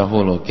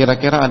terdahulu,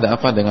 kira-kira ada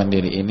apa dengan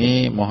diri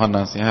ini?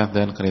 Mohon nasihat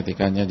dan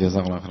kritikannya.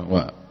 Jazakallahu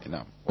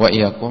khairan. Wa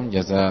iyyakum,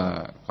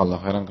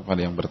 jazakallahu khairan kepada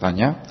yang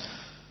bertanya.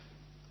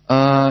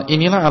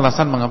 Inilah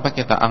alasan mengapa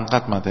kita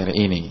angkat materi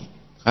ini,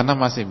 karena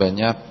masih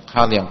banyak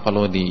hal yang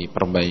perlu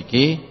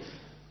diperbaiki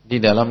di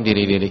dalam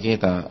diri-diri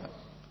kita,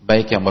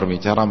 baik yang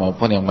berbicara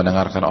maupun yang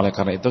mendengarkan. Oleh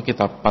karena itu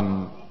kita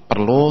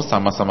perlu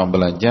sama-sama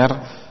belajar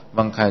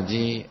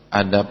mengkaji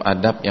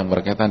adab-adab yang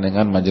berkaitan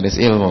dengan majelis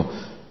ilmu.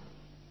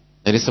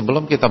 Jadi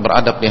sebelum kita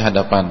beradab di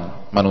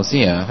hadapan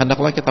manusia,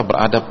 hendaklah kita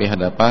beradab di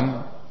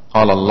hadapan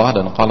qala Allah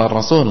dan qala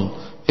Rasul,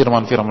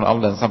 firman-firman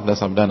Allah dan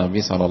sabda-sabda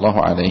Nabi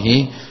sallallahu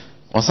alaihi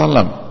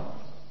wasallam.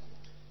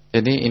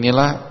 Jadi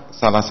inilah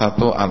salah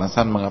satu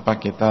alasan mengapa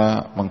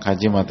kita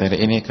mengkaji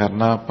materi ini,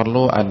 karena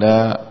perlu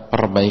ada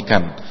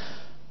perbaikan,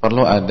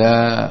 perlu ada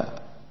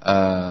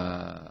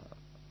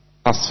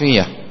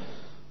tasfiyah.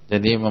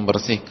 Jadi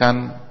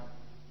membersihkan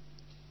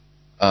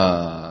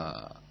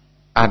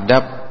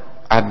adab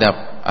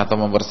atau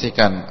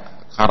membersihkan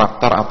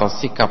karakter atau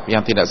sikap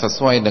yang tidak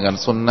sesuai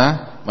dengan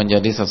sunnah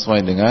menjadi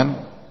sesuai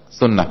dengan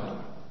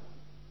sunnah.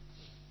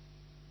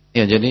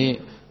 Ya,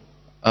 jadi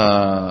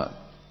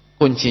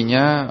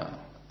kuncinya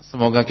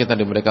semoga kita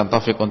diberikan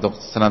taufik untuk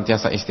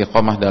senantiasa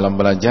istiqomah dalam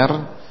belajar,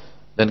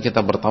 dan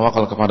kita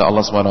bertawakal kepada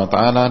Allah Subhanahu wa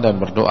taala dan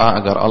berdoa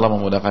agar Allah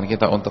memudahkan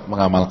kita untuk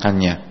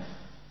mengamalkannya.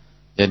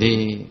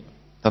 Jadi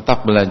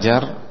tetap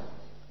belajar,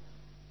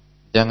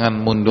 jangan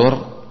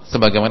mundur,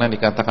 sebagaimana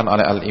dikatakan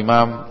oleh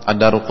Al-Imam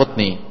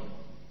Ad-Daruqutni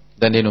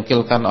dan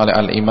dinukilkan oleh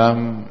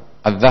Al-Imam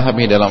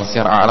Adz-Dzahabi dalam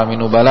Syiar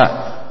A'lamin Nubala.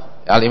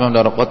 Al-Imam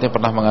Ad-Daruqutni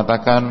pernah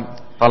mengatakan,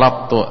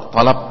 talabtul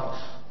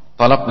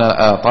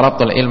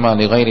ilma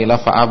li ghairi la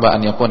fa'aba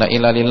an yakuna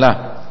illa lillah.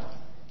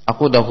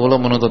 Aku dahulu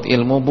menuntut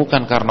ilmu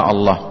bukan karena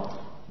Allah,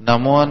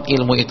 namun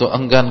ilmu itu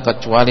enggan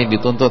kecuali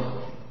dituntut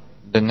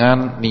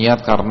dengan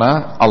niat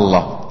karena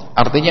Allah.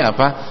 Artinya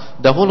apa?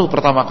 Dahulu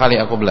pertama kali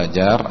aku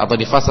belajar atau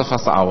di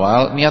fase-fase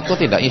awal, niatku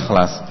tidak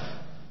ikhlas.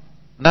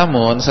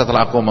 Namun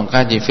setelah aku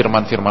mengkaji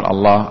firman-firman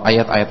Allah,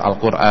 ayat-ayat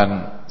Al-Quran,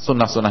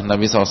 sunnah-sunnah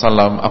Nabi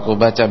SAW, aku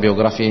baca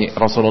biografi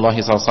Rasulullah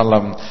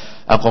SAW,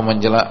 aku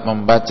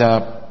membaca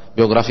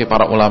biografi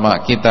para ulama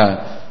kita,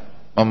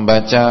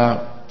 membaca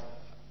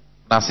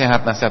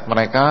nasihat-nasihat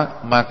mereka,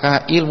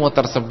 maka ilmu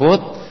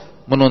tersebut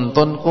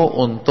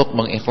menuntunku untuk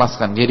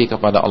mengikhlaskan diri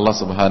kepada Allah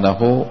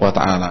Subhanahu wa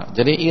taala.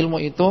 Jadi ilmu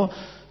itu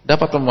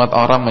dapat membuat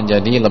orang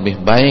menjadi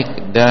lebih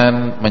baik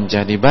dan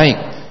menjadi baik.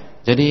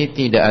 Jadi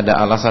tidak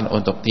ada alasan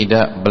untuk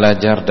tidak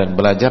belajar dan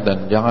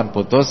jangan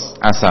putus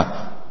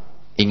asa.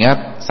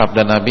 Ingat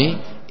sabda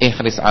Nabi,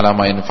 ihris ala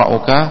ma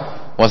yanfa'uka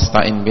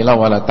wasta'in bila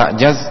wala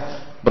ta'jaz.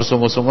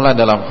 Bersungguh-sungguhlah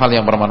dalam hal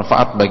yang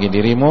bermanfaat bagi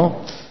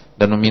dirimu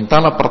dan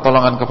memintalah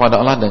pertolongan kepada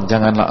Allah, dan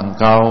janganlah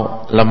engkau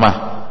lemah.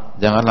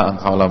 Janganlah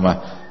engkau lemah.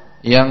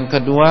 Yang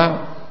kedua,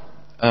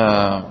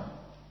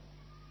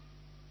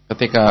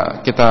 ketika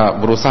kita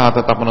berusaha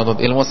tetap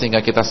menuntut ilmu sehingga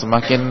kita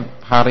semakin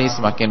hari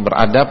semakin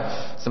beradab,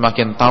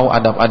 semakin tahu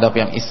adab-adab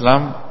yang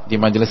Islam di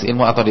majelis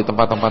ilmu atau di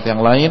tempat-tempat yang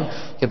lain,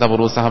 kita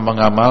berusaha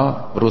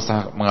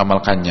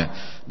mengamalkannya.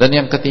 Dan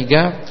yang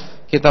ketiga,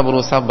 kita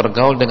berusaha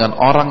bergaul dengan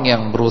orang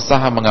yang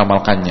berusaha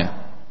mengamalkannya,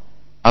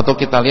 atau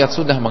kita lihat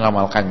sudah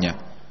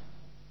mengamalkannya.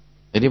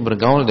 Jadi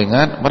bergaul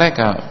dengan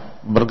mereka,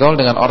 bergaul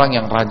dengan orang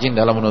yang rajin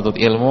dalam menuntut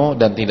ilmu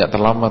dan tidak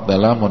terlambat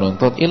dalam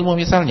menuntut ilmu.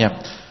 Misalnya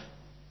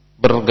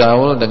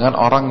bergaul dengan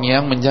orang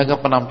yang menjaga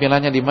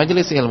penampilannya di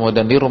majelis ilmu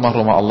dan di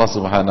rumah-rumah Allah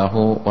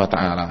Subhanahu wa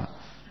taala.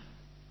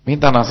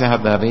 Minta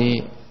nasihat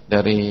dari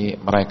dari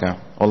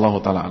mereka.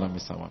 Wallahu taala alam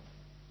bisawab.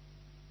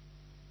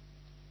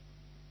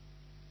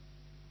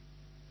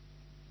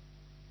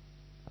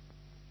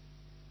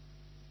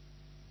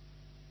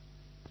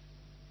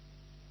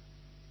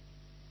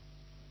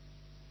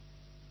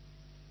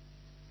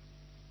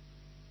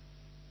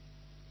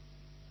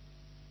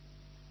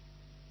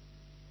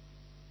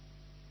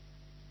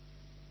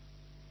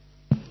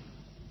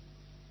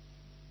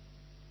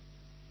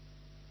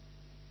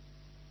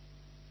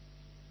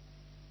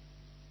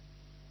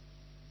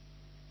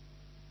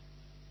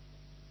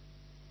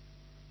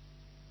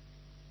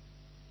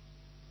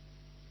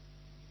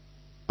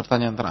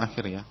 Pertanyaan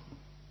terakhir ya,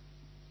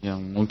 yang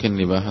mungkin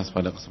dibahas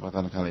pada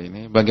kesempatan kali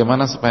ini,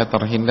 bagaimana supaya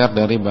terhindar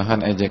dari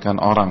bahan ejekan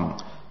orang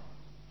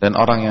dan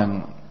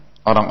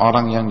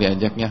orang-orang yang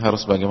diajaknya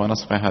harus bagaimana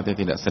supaya hati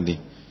tidak sedih.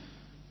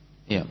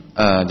 Ya,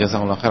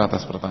 jazakallahu khair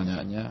atas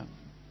pertanyaannya.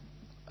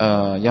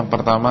 Yang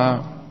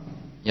pertama,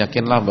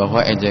 yakinlah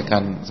bahwa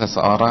ejekan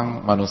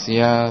seseorang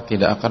manusia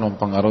tidak akan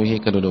mempengaruhi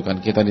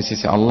kedudukan kita di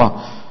sisi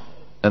Allah,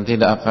 dan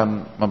tidak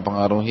akan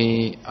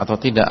mempengaruhi atau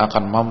tidak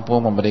akan mampu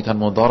memberikan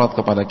mudarat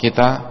kepada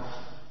kita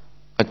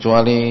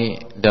kecuali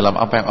dalam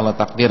apa yang Allah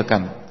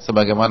takdirkan.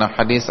 Sebagaimana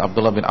hadis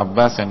Abdullah bin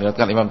Abbas yang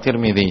diriwayatkan Imam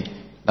Tirmidzi,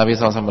 Nabi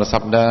SAW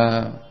bersabda,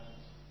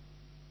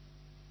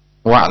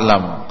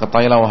 "Wa'lam,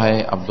 ketahuilah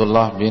wahai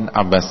Abdullah bin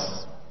Abbas,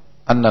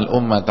 annal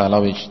ummata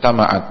law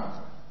ijtama'at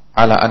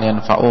ala an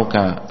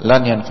yanfa'uka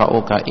lan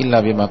yanfa'uka illa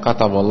bima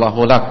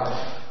kataballahu lak."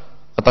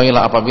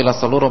 Ketahuilah apabila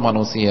seluruh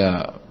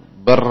manusia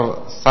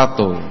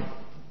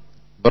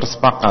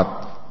bersepakat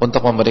untuk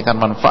memberikan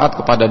manfaat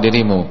kepada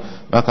dirimu,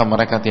 maka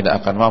mereka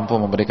tidak akan mampu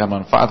memberikan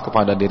manfaat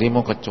kepada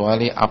dirimu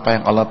kecuali apa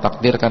yang Allah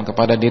takdirkan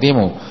kepada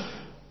dirimu.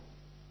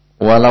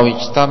 Walau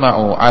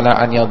ijtama'u ala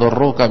an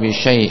yadurruka bi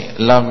syai'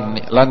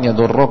 lan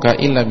yadurruka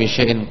illa bi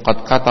syai'in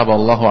qad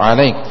kataballahu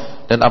 'alaik.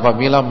 Dan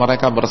apabila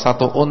mereka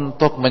bersatu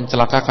untuk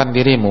mencelakakan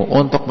dirimu,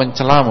 untuk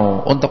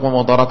mencelamu, untuk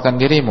memudaratkan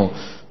dirimu,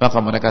 maka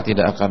mereka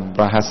tidak akan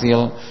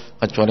berhasil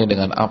kecuali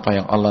dengan apa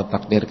yang Allah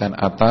takdirkan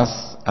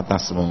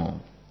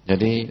atasmu.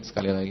 Jadi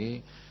sekali lagi,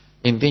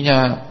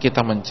 intinya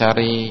kita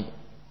mencari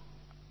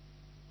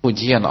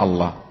pujian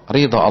Allah,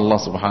 ridha Allah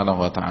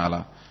Subhanahu wa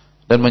taala,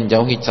 dan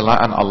menjauhi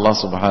celaan Allah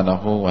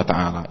Subhanahu wa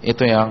taala.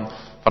 Itu yang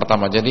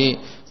pertama. Jadi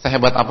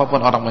sehebat apapun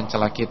orang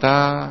mencela kita,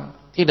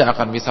 tidak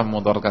akan bisa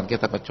memudaratkan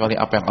kita kecuali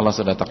apa yang Allah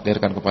sudah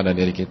takdirkan kepada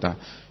diri kita.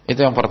 Itu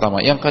yang pertama.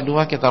 Yang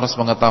kedua, kita harus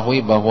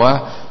mengetahui bahwa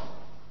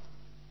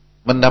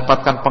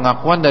mendapatkan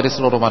pengakuan dari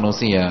seluruh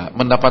manusia,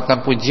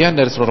 mendapatkan pujian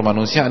dari seluruh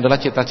manusia adalah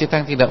cita-cita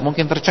yang tidak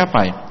mungkin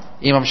tercapai.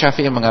 Imam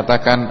Syafi'i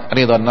mengatakan,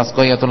 ridwan nas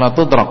ghayatun la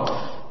tudrak.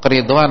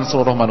 Keridhaan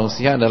seluruh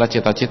manusia adalah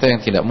cita-cita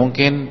yang tidak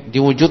mungkin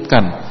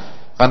diwujudkan,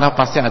 karena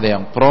pasti ada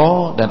yang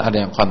pro dan ada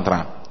yang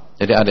kontra.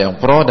 Jadi ada yang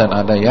pro dan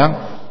ada yang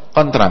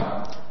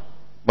kontra.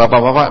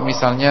 Bapak-bapak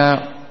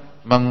misalnya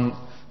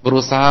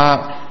berusaha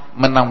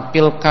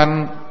menampilkan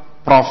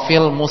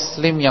profil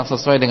muslim yang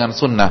sesuai dengan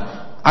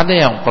sunnah. Ada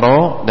yang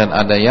pro dan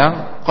ada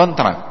yang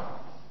kontra.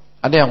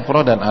 Ada yang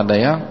pro dan ada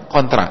yang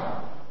kontra.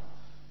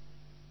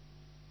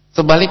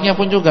 Sebaliknya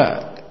pun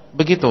juga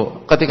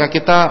begitu. Ketika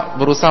kita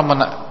berusaha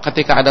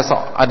ketika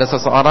ada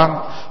seseorang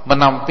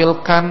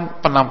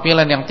menampilkan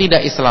penampilan yang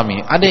tidak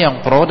islami, ada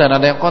yang pro dan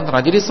ada yang kontra.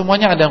 Jadi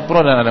semuanya ada yang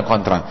pro dan ada yang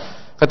kontra.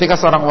 Ketika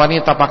seorang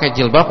wanita pakai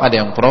jilbab, ada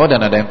yang pro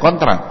dan ada yang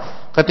kontra.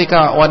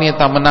 Ketika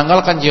wanita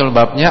menanggalkan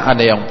jilbabnya,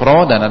 ada yang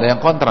pro dan ada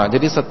yang kontra.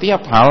 Jadi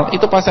setiap hal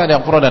itu pasti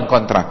ada yang pro dan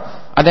kontra.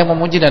 Ada yang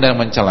memuji dan ada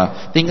yang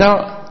mencela.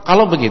 Tinggal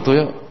kalau begitu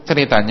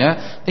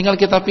ceritanya, tinggal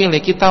kita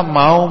pilih, kita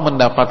mau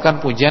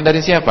mendapatkan pujian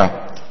dari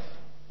siapa?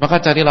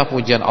 Maka carilah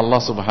pujian Allah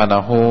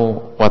Subhanahu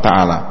wa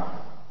taala.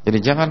 Jadi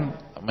jangan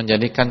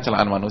menjadikan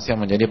celaan manusia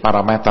menjadi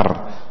parameter,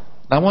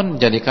 namun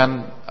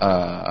jadikan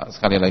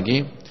sekali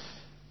lagi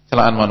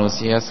celaan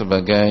manusia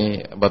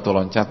sebagai batu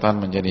loncatan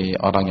menjadi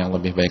orang yang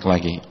lebih baik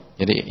lagi.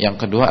 Jadi yang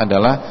kedua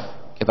adalah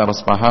kita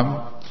harus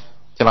paham,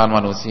 celaan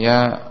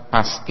manusia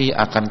pasti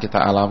akan kita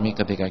alami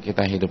ketika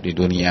kita hidup di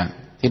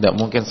dunia. Tidak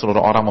mungkin seluruh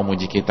orang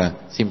memuji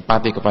kita,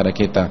 simpati kepada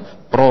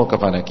kita, pro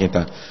kepada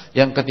kita.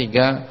 Yang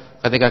ketiga,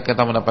 ketika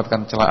kita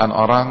mendapatkan celaan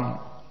orang,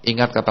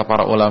 ingat kata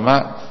para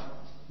ulama,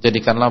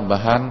 jadikanlah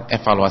bahan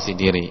evaluasi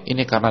diri.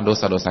 Ini karena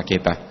dosa-dosa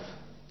kita.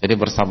 Jadi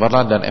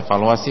bersabarlah dan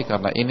evaluasi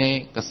karena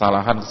ini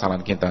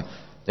kesalahan-kesalahan kita.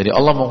 Jadi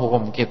Allah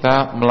menghukum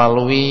kita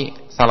melalui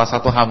salah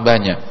satu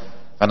hambanya.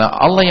 Karena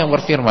Allah yang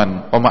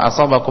berfirman, "Wa ma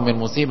asabakum min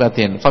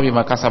musibatin fa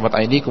bima kasabat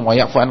aydikum wa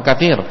ya'fu an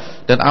katsir."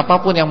 Dan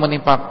apapun yang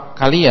menimpa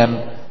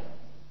kalian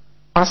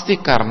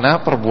pasti karena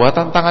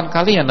perbuatan tangan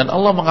kalian, dan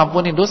Allah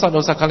mengampuni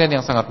dosa-dosa kalian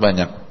yang sangat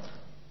banyak.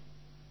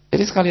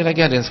 Jadi sekali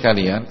lagi hadirin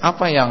sekalian,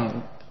 apa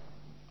yang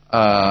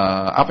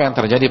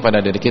terjadi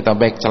pada diri kita,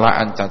 baik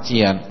celaan,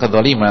 cacian,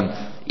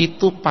 kedzaliman,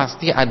 itu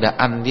pasti ada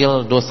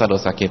andil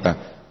dosa-dosa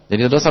kita.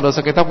 Jadi dosa-dosa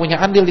kita punya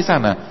andil di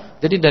sana.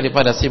 Jadi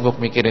daripada sibuk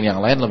mikirin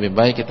yang lain, lebih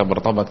baik kita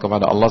bertobat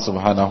kepada Allah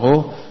Subhanahu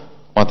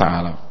wa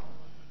taala.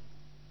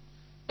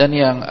 Dan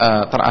yang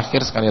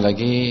terakhir sekali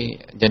lagi,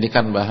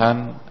 jadikan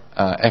bahan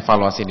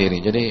evaluasi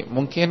diri. Jadi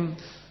mungkin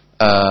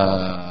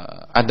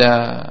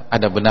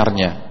ada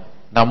benarnya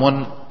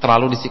namun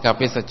terlalu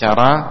disikapi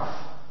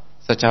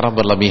secara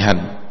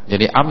berlebihan.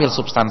 Jadi ambil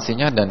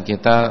substansinya dan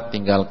kita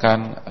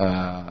tinggalkan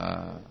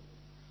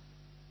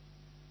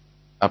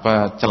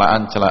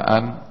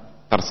celaan-celaan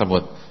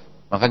tersebut.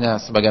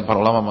 Makanya sebagian para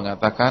ulama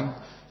mengatakan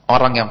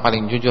orang yang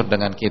paling jujur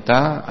dengan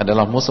kita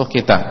adalah musuh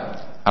kita.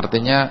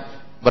 Artinya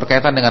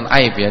berkaitan dengan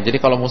aib ya. Jadi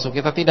kalau musuh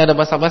kita tidak ada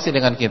basa-basi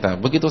dengan kita.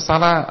 Begitu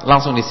salah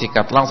langsung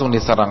disikat, langsung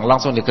diserang,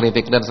 langsung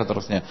dikritik dan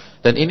seterusnya.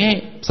 Dan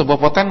ini sebuah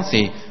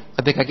potensi.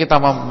 Ketika kita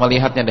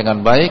melihatnya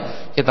dengan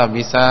baik, kita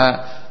bisa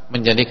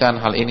menjadikan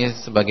hal ini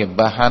sebagai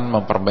bahan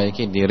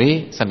memperbaiki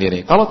diri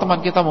sendiri. Kalau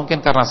teman kita mungkin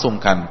karena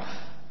sungkan,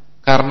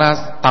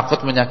 karena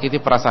takut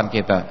menyakiti perasaan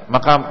kita,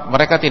 maka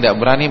mereka tidak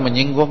berani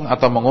menyinggung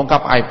atau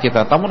mengungkap aib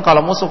kita. Namun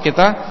kalau musuh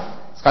kita,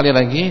 sekali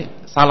lagi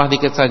salah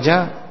dikit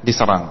saja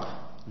diserang,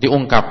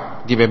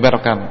 diungkap,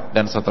 dibeberkan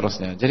dan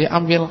seterusnya. Jadi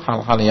ambil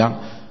hal-hal yang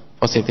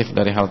positif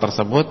dari hal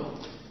tersebut.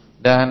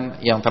 Dan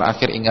yang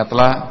terakhir,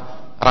 ingatlah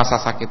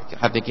rasa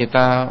sakit hati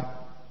kita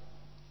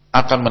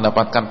akan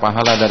mendapatkan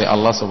pahala dari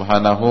Allah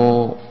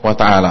Subhanahu wa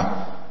taala.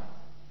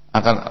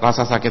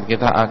 Rasa sakit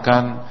kita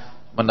akan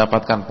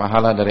mendapatkan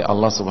pahala dari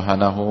Allah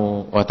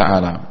Subhanahu wa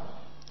taala.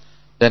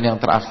 Dan yang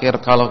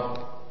terakhir,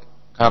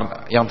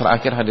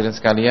 hadirin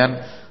sekalian,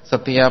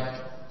 setiap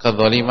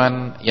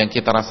kezaliman yang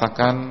kita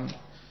rasakan,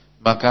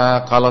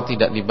 maka kalau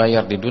tidak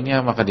dibayar di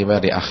dunia, maka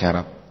dibayar di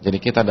akhirat. Jadi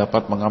kita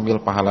dapat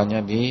mengambil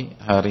pahalanya di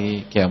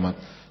hari kiamat.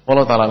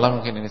 Wallahu ta'ala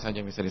mungkin ini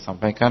saja bisa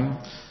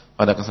disampaikan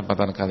pada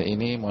kesempatan kali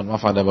ini. Mohon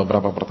maaf ada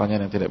beberapa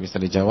pertanyaan yang tidak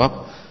bisa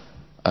dijawab.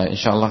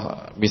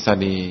 Insyaallah bisa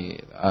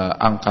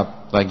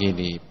diangkat lagi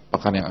di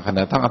pekan yang akan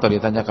datang atau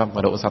ditanyakan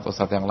pada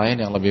ustadz-ustadz yang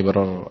lain yang lebih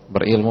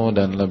berilmu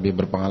dan lebih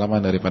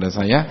berpengalaman daripada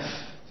saya.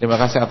 Terima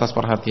kasih atas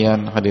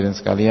perhatian hadirin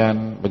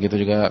sekalian.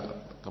 Begitu juga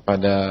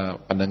kepada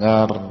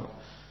pendengar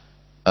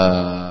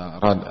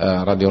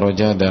Radio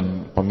Roja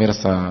dan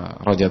pemirsa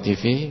Roja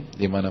TV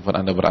dimanapun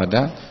Anda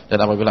berada. Dan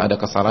apabila ada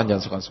kesalahan,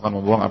 jangan sukan-sukan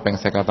membuang apa yang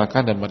saya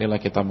katakan. Dan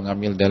marilah kita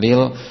mengambil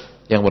dalil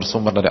yang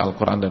bersumber dari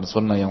Al-Quran dan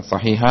Sunnah yang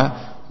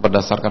sahihah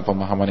berdasarkan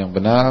pemahaman yang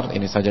benar.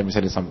 Ini saja bisa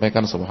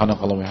disampaikan.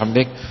 Subhanakallahumma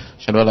hamdik,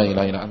 asyhadu an la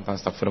ilaha illa anta,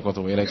 astaghfiruka wa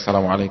atubu ilaik.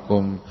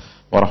 Assalamualaikum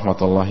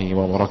warahmatullahi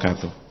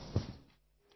wabarakatuh.